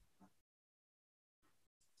topic.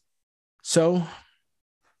 So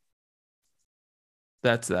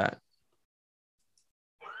that's that.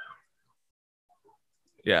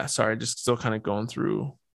 Yeah, sorry, just still kind of going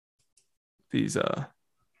through these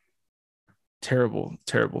terrible,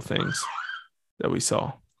 terrible things that we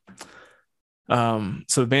saw.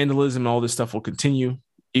 So vandalism and all this stuff will continue.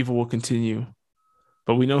 evil will continue,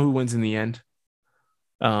 but we know who wins in the end.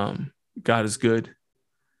 God is good.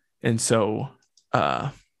 And so,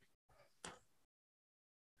 so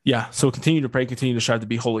continue to pray, continue to strive to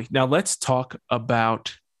be holy. Now let's talk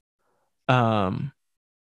about, the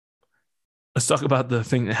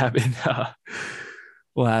thing that happened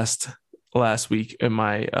last week in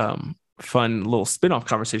my fun little spin-off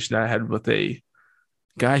conversation that I had with a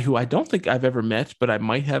guy who I don't think I've ever met, but I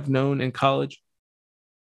might have known in college.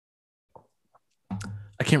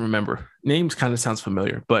 I can't remember. Names kind of sounds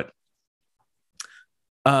familiar, but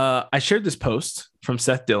I shared this post from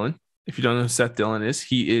Seth Dillon. If you don't know who Seth Dillon is,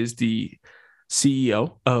 he is the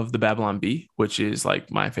CEO of the Babylon Bee, which is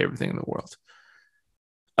like my favorite thing in the world.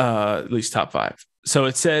 At least top 5. So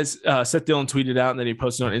it says, Seth Dillon tweeted out and then he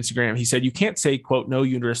posted on Instagram. He said, "You can't say, quote, no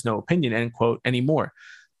uterus, no opinion, end quote, anymore.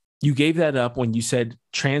 You gave that up when you said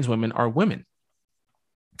trans women are women."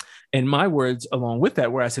 And my words along with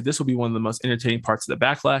that, where I said, this will be one of the most entertaining parts of the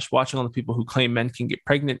backlash, watching all the people who claim men can get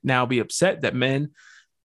pregnant now be upset that men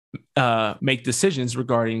make decisions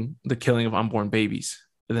regarding the killing of unborn babies.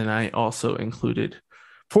 And then I also included,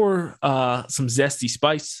 for some zesty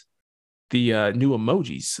spice, the new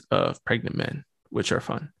emojis of pregnant men, which are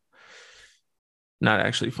fun. Not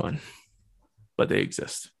actually fun, but they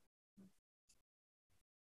exist.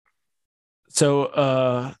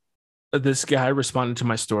 So this guy responded to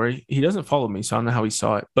my story. He doesn't follow me, so I don't know how he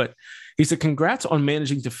saw it, but he said, "Congrats on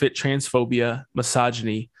managing to fit transphobia,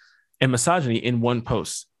 misogyny in one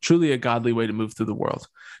post. Truly a godly way to move through the world."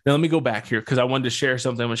 Now, let me go back here because I wanted to share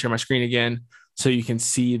something. I'm going to share my screen again so you can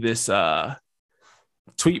see this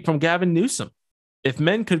tweet from Gavin Newsom. "If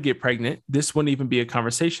men could get pregnant, this wouldn't even be a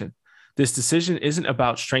conversation. This decision isn't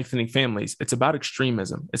about strengthening families. It's about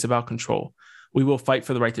extremism. It's about control. We will fight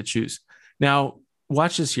for the right to choose." Now,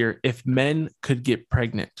 watch this here. If men could get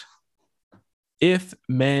pregnant. If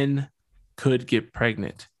men could get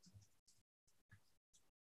pregnant.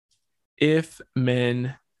 If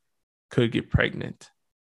men could get pregnant.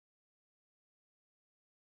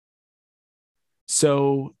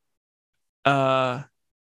 So,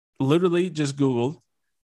 literally just Googled,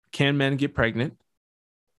 "Can men get pregnant?"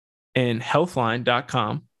 And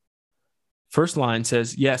healthline.com, first line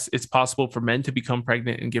says, "Yes, it's possible for men to become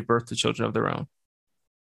pregnant and give birth to children of their own.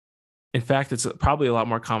 In fact, it's probably a lot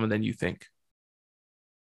more common than you think."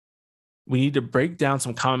 We need to break down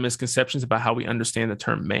some common misconceptions about how we understand the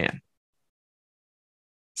term man.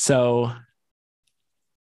 So,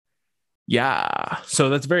 so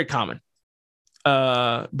that's very common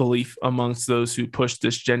belief amongst those who push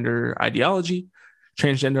this gender ideology,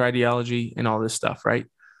 transgender ideology, and all this stuff, right?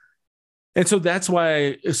 And so that's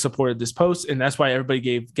why I supported this post. And that's why everybody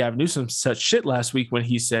gave Gavin Newsom such shit last week when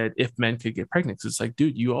he said, if men could get pregnant. Because it's like,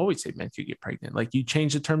 dude, you always say men could get pregnant. Like, you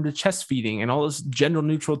changed the term to chest feeding and all those gender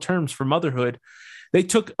neutral terms for motherhood. They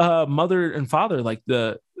took mother and father, like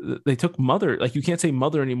they took mother, like you can't say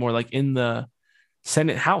mother anymore, like in the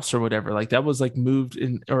Senate House or whatever. Like that was like moved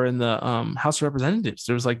in, or in the House of Representatives.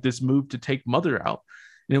 There was like this move to take mother out.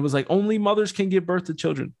 And it was like only mothers can give birth to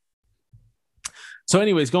children. So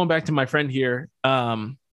anyways, going back to my friend here,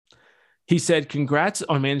 he said, "Congrats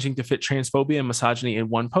on managing to fit transphobia and misogyny in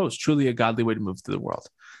one post. Truly a godly way to move through the world."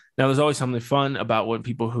 Now, there's always something fun about when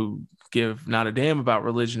people who give not a damn about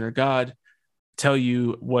religion or God tell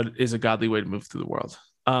you what is a godly way to move through the world.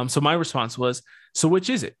 So my response was, so which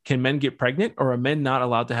is it? Can men get pregnant, or are men not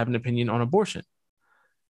allowed to have an opinion on abortion?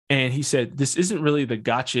 And he said, "This isn't really the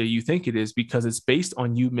gotcha you think it is, because it's based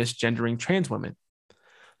on you misgendering trans women.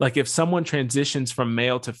 Like if someone transitions from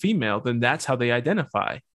male to female, then that's how they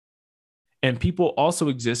identify. And people also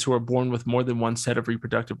exist who are born with more than one set of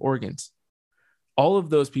reproductive organs. All of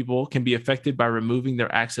those people can be affected by removing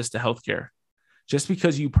their access to healthcare. Just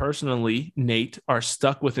because you personally, Nate, are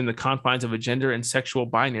stuck within the confines of a gender and sexual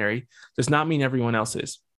binary does not mean everyone else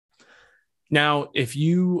is." Now, if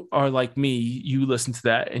you are like me, you listen to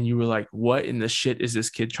that and you were like, what in the shit is this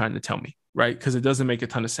kid trying to tell me? Right? Because it doesn't make a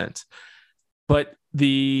ton of sense. But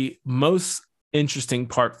the most interesting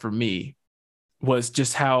part for me was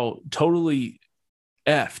just how totally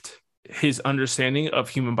effed his understanding of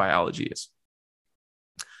human biology is.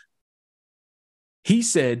 He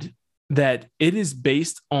said that it is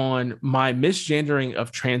based on my misgendering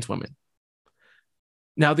of trans women.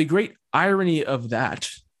 Now, the great irony of that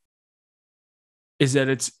is that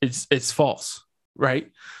it's false,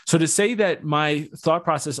 right? So to say that my thought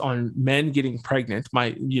process on men getting pregnant,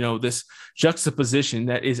 this juxtaposition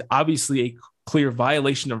that is obviously a clear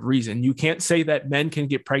violation of reason. You can't say that men can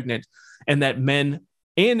get pregnant and that men,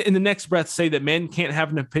 and in the next breath say that men can't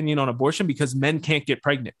have an opinion on abortion because men can't get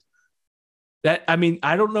pregnant. That, I mean,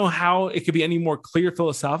 I don't know how it could be any more clear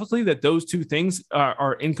philosophically that those two things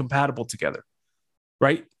are incompatible together,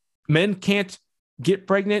 right? Men can't get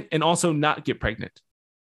pregnant and also not get pregnant.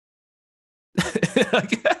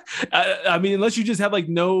 Like, I mean, unless you just have like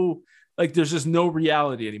no, like there's just no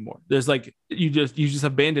reality anymore. There's like you just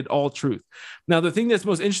abandoned all truth. Now, the thing that's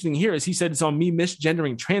most interesting here is he said it's on me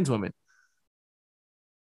misgendering trans women.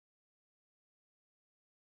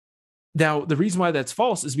 Now, the reason why that's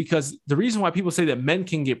false is because the reason why people say that men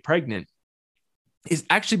can get pregnant is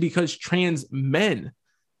actually because trans men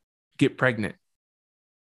get pregnant.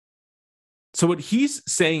 So what he's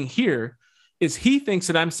saying here is he thinks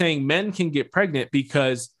that I'm saying men can get pregnant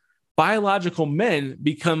because biological men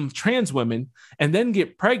become trans women and then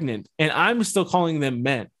get pregnant, and I'm still calling them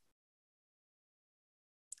men.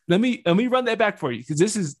 Let me run that back for you, because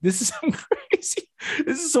this is some crazy,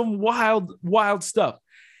 this is some wild stuff.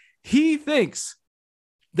 He thinks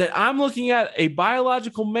that I'm looking at a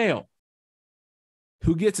biological male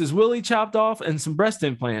who gets his willy chopped off and some breast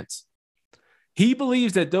implants. He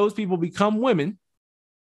believes that those people become women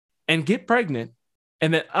and get pregnant,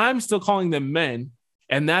 and that I'm still calling them men.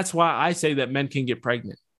 And that's why I say that men can get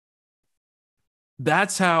pregnant.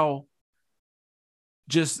 That's how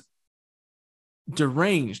just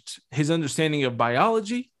deranged his understanding of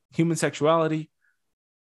biology, human sexuality,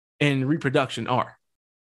 and reproduction are.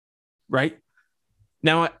 Right?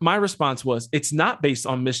 Now, my response was, it's not based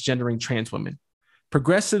on misgendering trans women.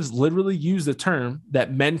 Progressives literally use the term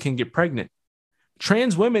that men can get pregnant.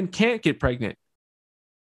 Trans women can't get pregnant.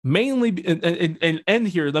 Mainly, and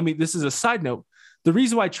here, this is a side note. The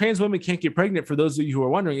reason why trans women can't get pregnant, for those of you who are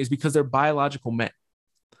wondering, is because they're biological men.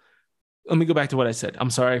 Let me go back to what I said. I'm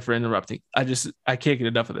sorry for interrupting. I can't get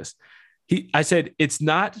enough of this. I said it's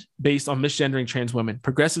not based on misgendering trans women.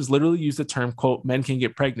 Progressives literally use the term, quote, men can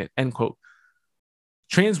get pregnant, end quote.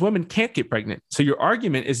 Trans women can't get pregnant. So your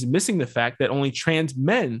argument is missing the fact that only trans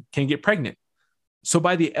men can get pregnant. So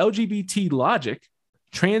by the LGBT logic,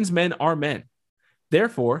 trans men are men.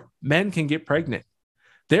 Therefore, men can get pregnant.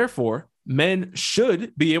 Therefore, men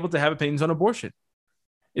should be able to have opinions on abortion.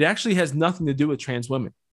 It actually has nothing to do with trans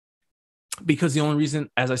women. Because the only reason,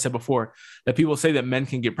 as I said before, that people say that men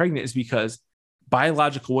can get pregnant is because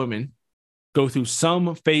biological women go through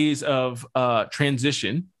some phase of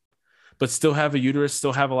transition, but still have a uterus,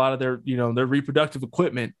 still have a lot of their reproductive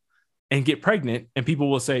equipment, and get pregnant. And people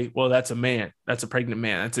will say, well, that's a man. That's a pregnant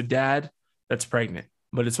man. That's a dad that's pregnant,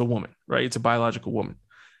 but it's a woman, right? It's a biological woman.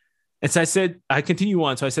 And so I continue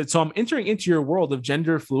on. So I said, so I'm entering into your world of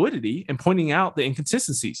gender fluidity and pointing out the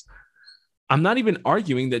inconsistencies. I'm not even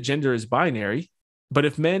arguing that gender is binary, but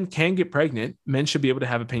if men can get pregnant, men should be able to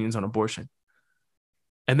have opinions on abortion.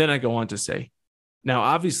 And then I go on to say, now,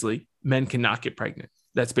 obviously, men cannot get pregnant.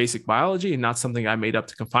 That's basic biology and not something I made up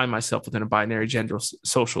to confine myself within a binary gender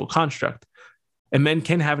social construct. And men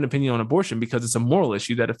can have an opinion on abortion because it's a moral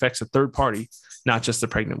issue that affects a third party, not just the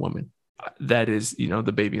pregnant woman. That is,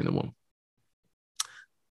 the baby in the womb.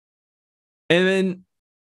 And then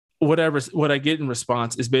what I get in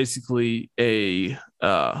response is basically a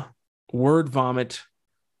word vomit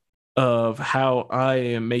of how I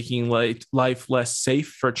am making life less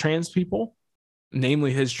safe for trans people,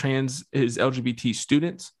 namely his LGBT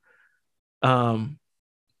students.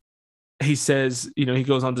 He says, he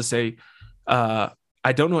goes on to say, I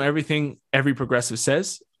don't know everything every progressive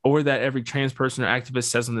says or that every trans person or activist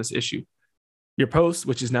says on this issue. Your post,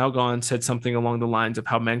 which is now gone, said something along the lines of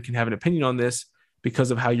how men can have an opinion on this because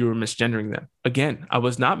of how you were misgendering them. Again, I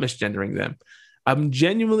was not misgendering them.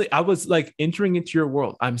 I was like entering into your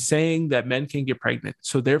world. I'm saying that men can get pregnant.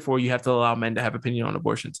 So therefore you have to allow men to have opinion on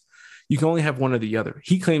abortions. You can only have one or the other.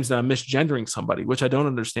 He claims that I'm misgendering somebody, which I don't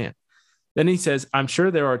understand. Then he says, I'm sure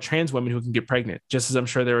there are trans women who can get pregnant, just as I'm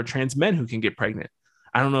sure there are trans men who can get pregnant.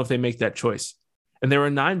 I don't know if they make that choice. And there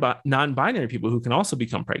are non-binary people who can also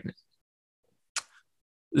become pregnant.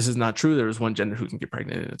 This is not true. There is one gender who can get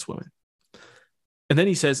pregnant, and it's women. And then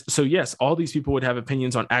he says, so yes, all these people would have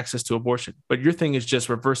opinions on access to abortion, but your thing is just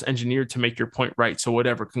reverse engineered to make your point right. So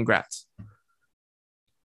whatever, congrats.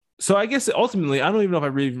 So I guess ultimately, I don't even know if I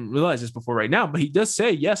really realized this before right now, but he does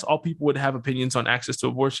say, yes, all people would have opinions on access to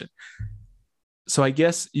abortion. So I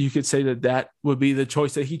guess you could say that would be the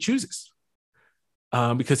choice that he chooses,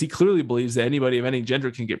 because he clearly believes that anybody of any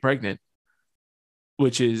gender can get pregnant,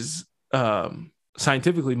 which is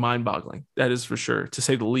scientifically mind-boggling. That is for sure, to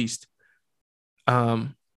say the least.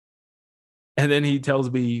 And then he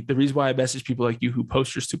tells me the reason why I message people like you who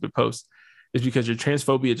post your stupid posts is because your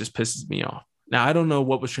transphobia just pisses me off. Now, I don't know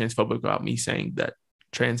what was transphobic about me saying that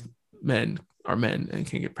trans men are men and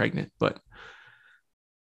can get pregnant, but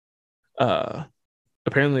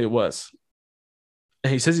apparently it was.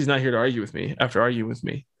 And he says he's not here to argue with me after arguing with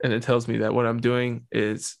me. And it tells me that what I'm doing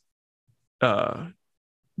is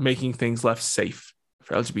making things less safe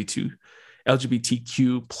for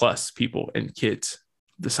LGBTQ plus people and kids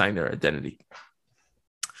to sign their identity.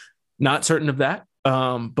 Not certain of that.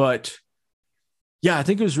 But yeah, I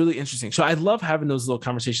think it was really interesting. So I love having those little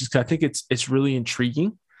conversations because I think it's really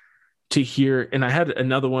intriguing to hear. And I had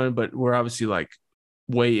another one, but we're obviously like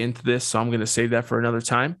way into this, so I'm going to save that for another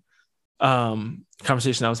time.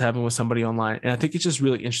 Conversation I was having with somebody online. And I think it's just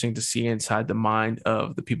really interesting to see inside the mind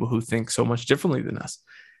of the people who think so much differently than us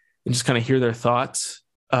and just kind of hear their thoughts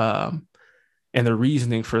and their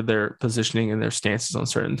reasoning for their positioning and their stances on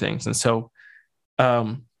certain things. And so,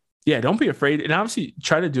 yeah, don't be afraid. And obviously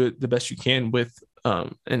try to do it the best you can with,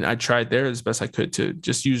 and I tried there as best I could to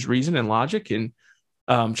just use reason and logic and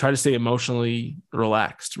try to stay emotionally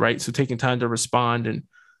relaxed, right? So taking time to respond and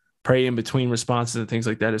pray in between responses and things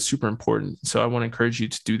like that is super important. So I want to encourage you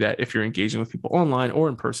to do that if you're engaging with people online or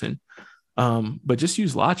in person, but just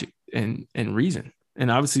use logic and reason.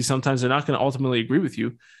 And obviously sometimes they're not going to ultimately agree with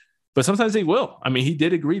you, but sometimes they will. I mean, he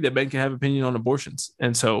did agree that men can have opinion on abortions.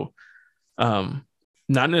 And so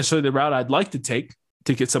not necessarily the route I'd like to take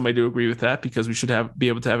to get somebody to agree with that, because we should be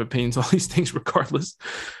able to have opinions on these things regardless.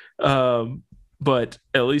 But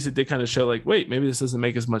at least it did kind of show like, wait, maybe this doesn't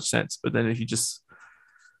make as much sense. But then if you just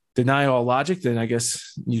deny all logic, then I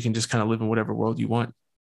guess you can just kind of live in whatever world you want.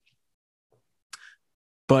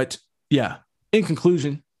 But yeah, in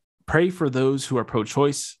conclusion, pray for those who are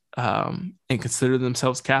pro-choice and consider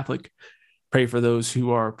themselves Catholic. Pray for those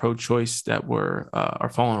who are pro-choice that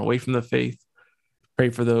are falling away from the faith. Pray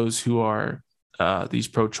for those who are these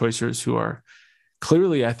pro-choicers who are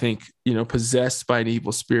clearly, I think, possessed by an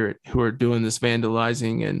evil spirit, who are doing this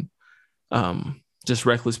vandalizing and just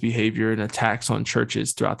reckless behavior and attacks on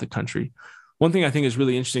churches throughout the country. One thing I think is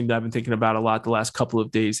really interesting that I've been thinking about a lot the last couple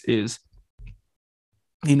of days is,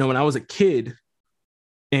 when I was a kid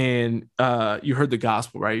and you heard the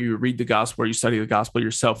gospel, right? You read the gospel or you study the gospel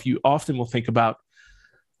yourself, you often will think about,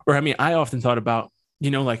 I often thought about,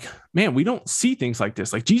 like, man, we don't see things like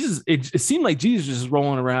this. Like Jesus, it seemed like Jesus was just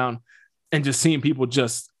rolling around and just seeing people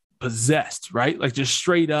just possessed, right? Like just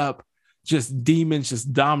straight up, just demons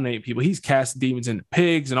just dominate people. He's cast demons into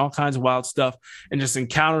pigs and all kinds of wild stuff and just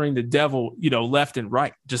encountering the devil, left and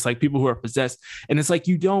right, just like people who are possessed. And it's like,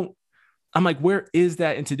 I'm like, where is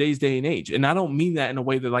that in today's day and age? And I don't mean that in a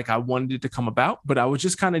way that like I wanted it to come about, but I was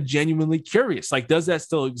just kind of genuinely curious. Like, does that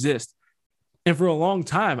still exist? And for a long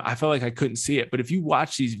time, I felt like I couldn't see it. But if you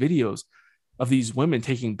watch these videos of these women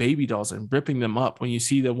taking baby dolls and ripping them up, when you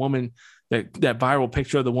see the woman, that viral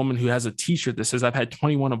picture of the woman who has a t-shirt that says, I've had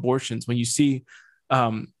 21 abortions. When you see,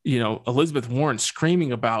 Elizabeth Warren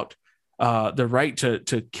screaming about the right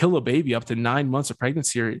to kill a baby up to 9 months of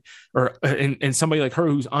pregnancy, and somebody like her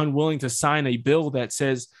who's unwilling to sign a bill that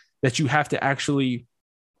says that you have to actually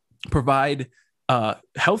provide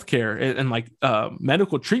healthcare and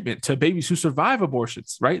medical treatment to babies who survive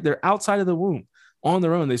abortions, right? They're outside of the womb on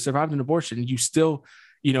their own. They survived an abortion. You still,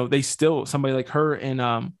 somebody like her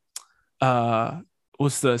and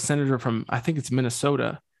what's the senator from, I think it's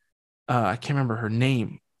Minnesota. I can't remember her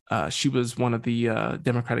name. She was one of the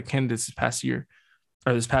Democratic candidates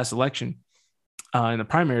this past election in the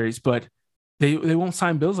primaries, but they won't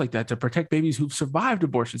sign bills like that to protect babies who've survived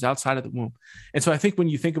abortions outside of the womb. And so I think when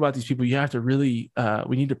you think about these people, you have to really,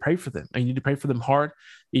 we need to pray for them. And you need to pray for them hard.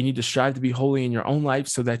 You need to strive to be holy in your own life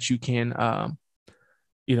so that you can,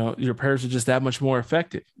 your prayers are just that much more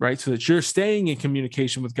effective, right? So that you're staying in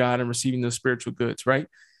communication with God and receiving those spiritual goods, right?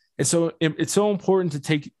 And so it's so important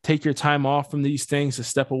to take your time off from these things, to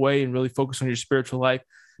step away and really focus on your spiritual life,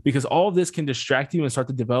 because all of this can distract you and start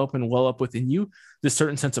to develop and well up within you this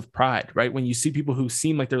certain sense of pride, right? When you see people who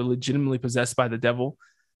seem like they're legitimately possessed by the devil,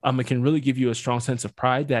 it can really give you a strong sense of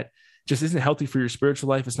pride that just isn't healthy for your spiritual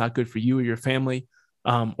life. It's not good for you or your family,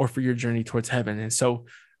 or for your journey towards heaven. And so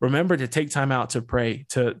remember to take time out to pray,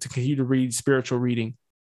 to continue to read spiritual reading,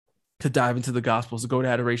 to dive into the Gospels, to go to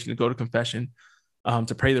adoration, to go to confession,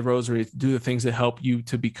 to pray the rosary, to do the things that help you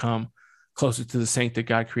to become closer to the saint that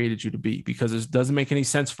God created you to be, because it doesn't make any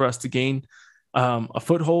sense for us to gain a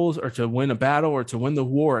foothold or to win a battle or to win the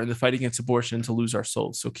war in the fight against abortion to lose our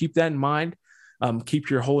souls. So keep that in mind. Keep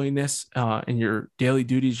your holiness and your daily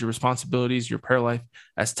duties, your responsibilities, your prayer life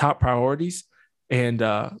as top priorities. And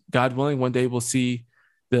God willing, one day we'll see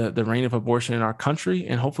the reign of abortion in our country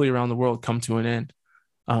and hopefully around the world come to an end.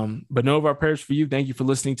 But know of our prayers for you. Thank you for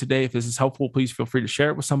listening today. If this is helpful, please feel free to share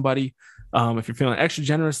it with somebody. If you're feeling extra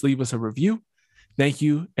generous, leave us a review. Thank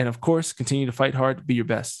you. And of course, continue to fight hard. Be your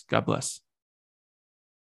best. God bless.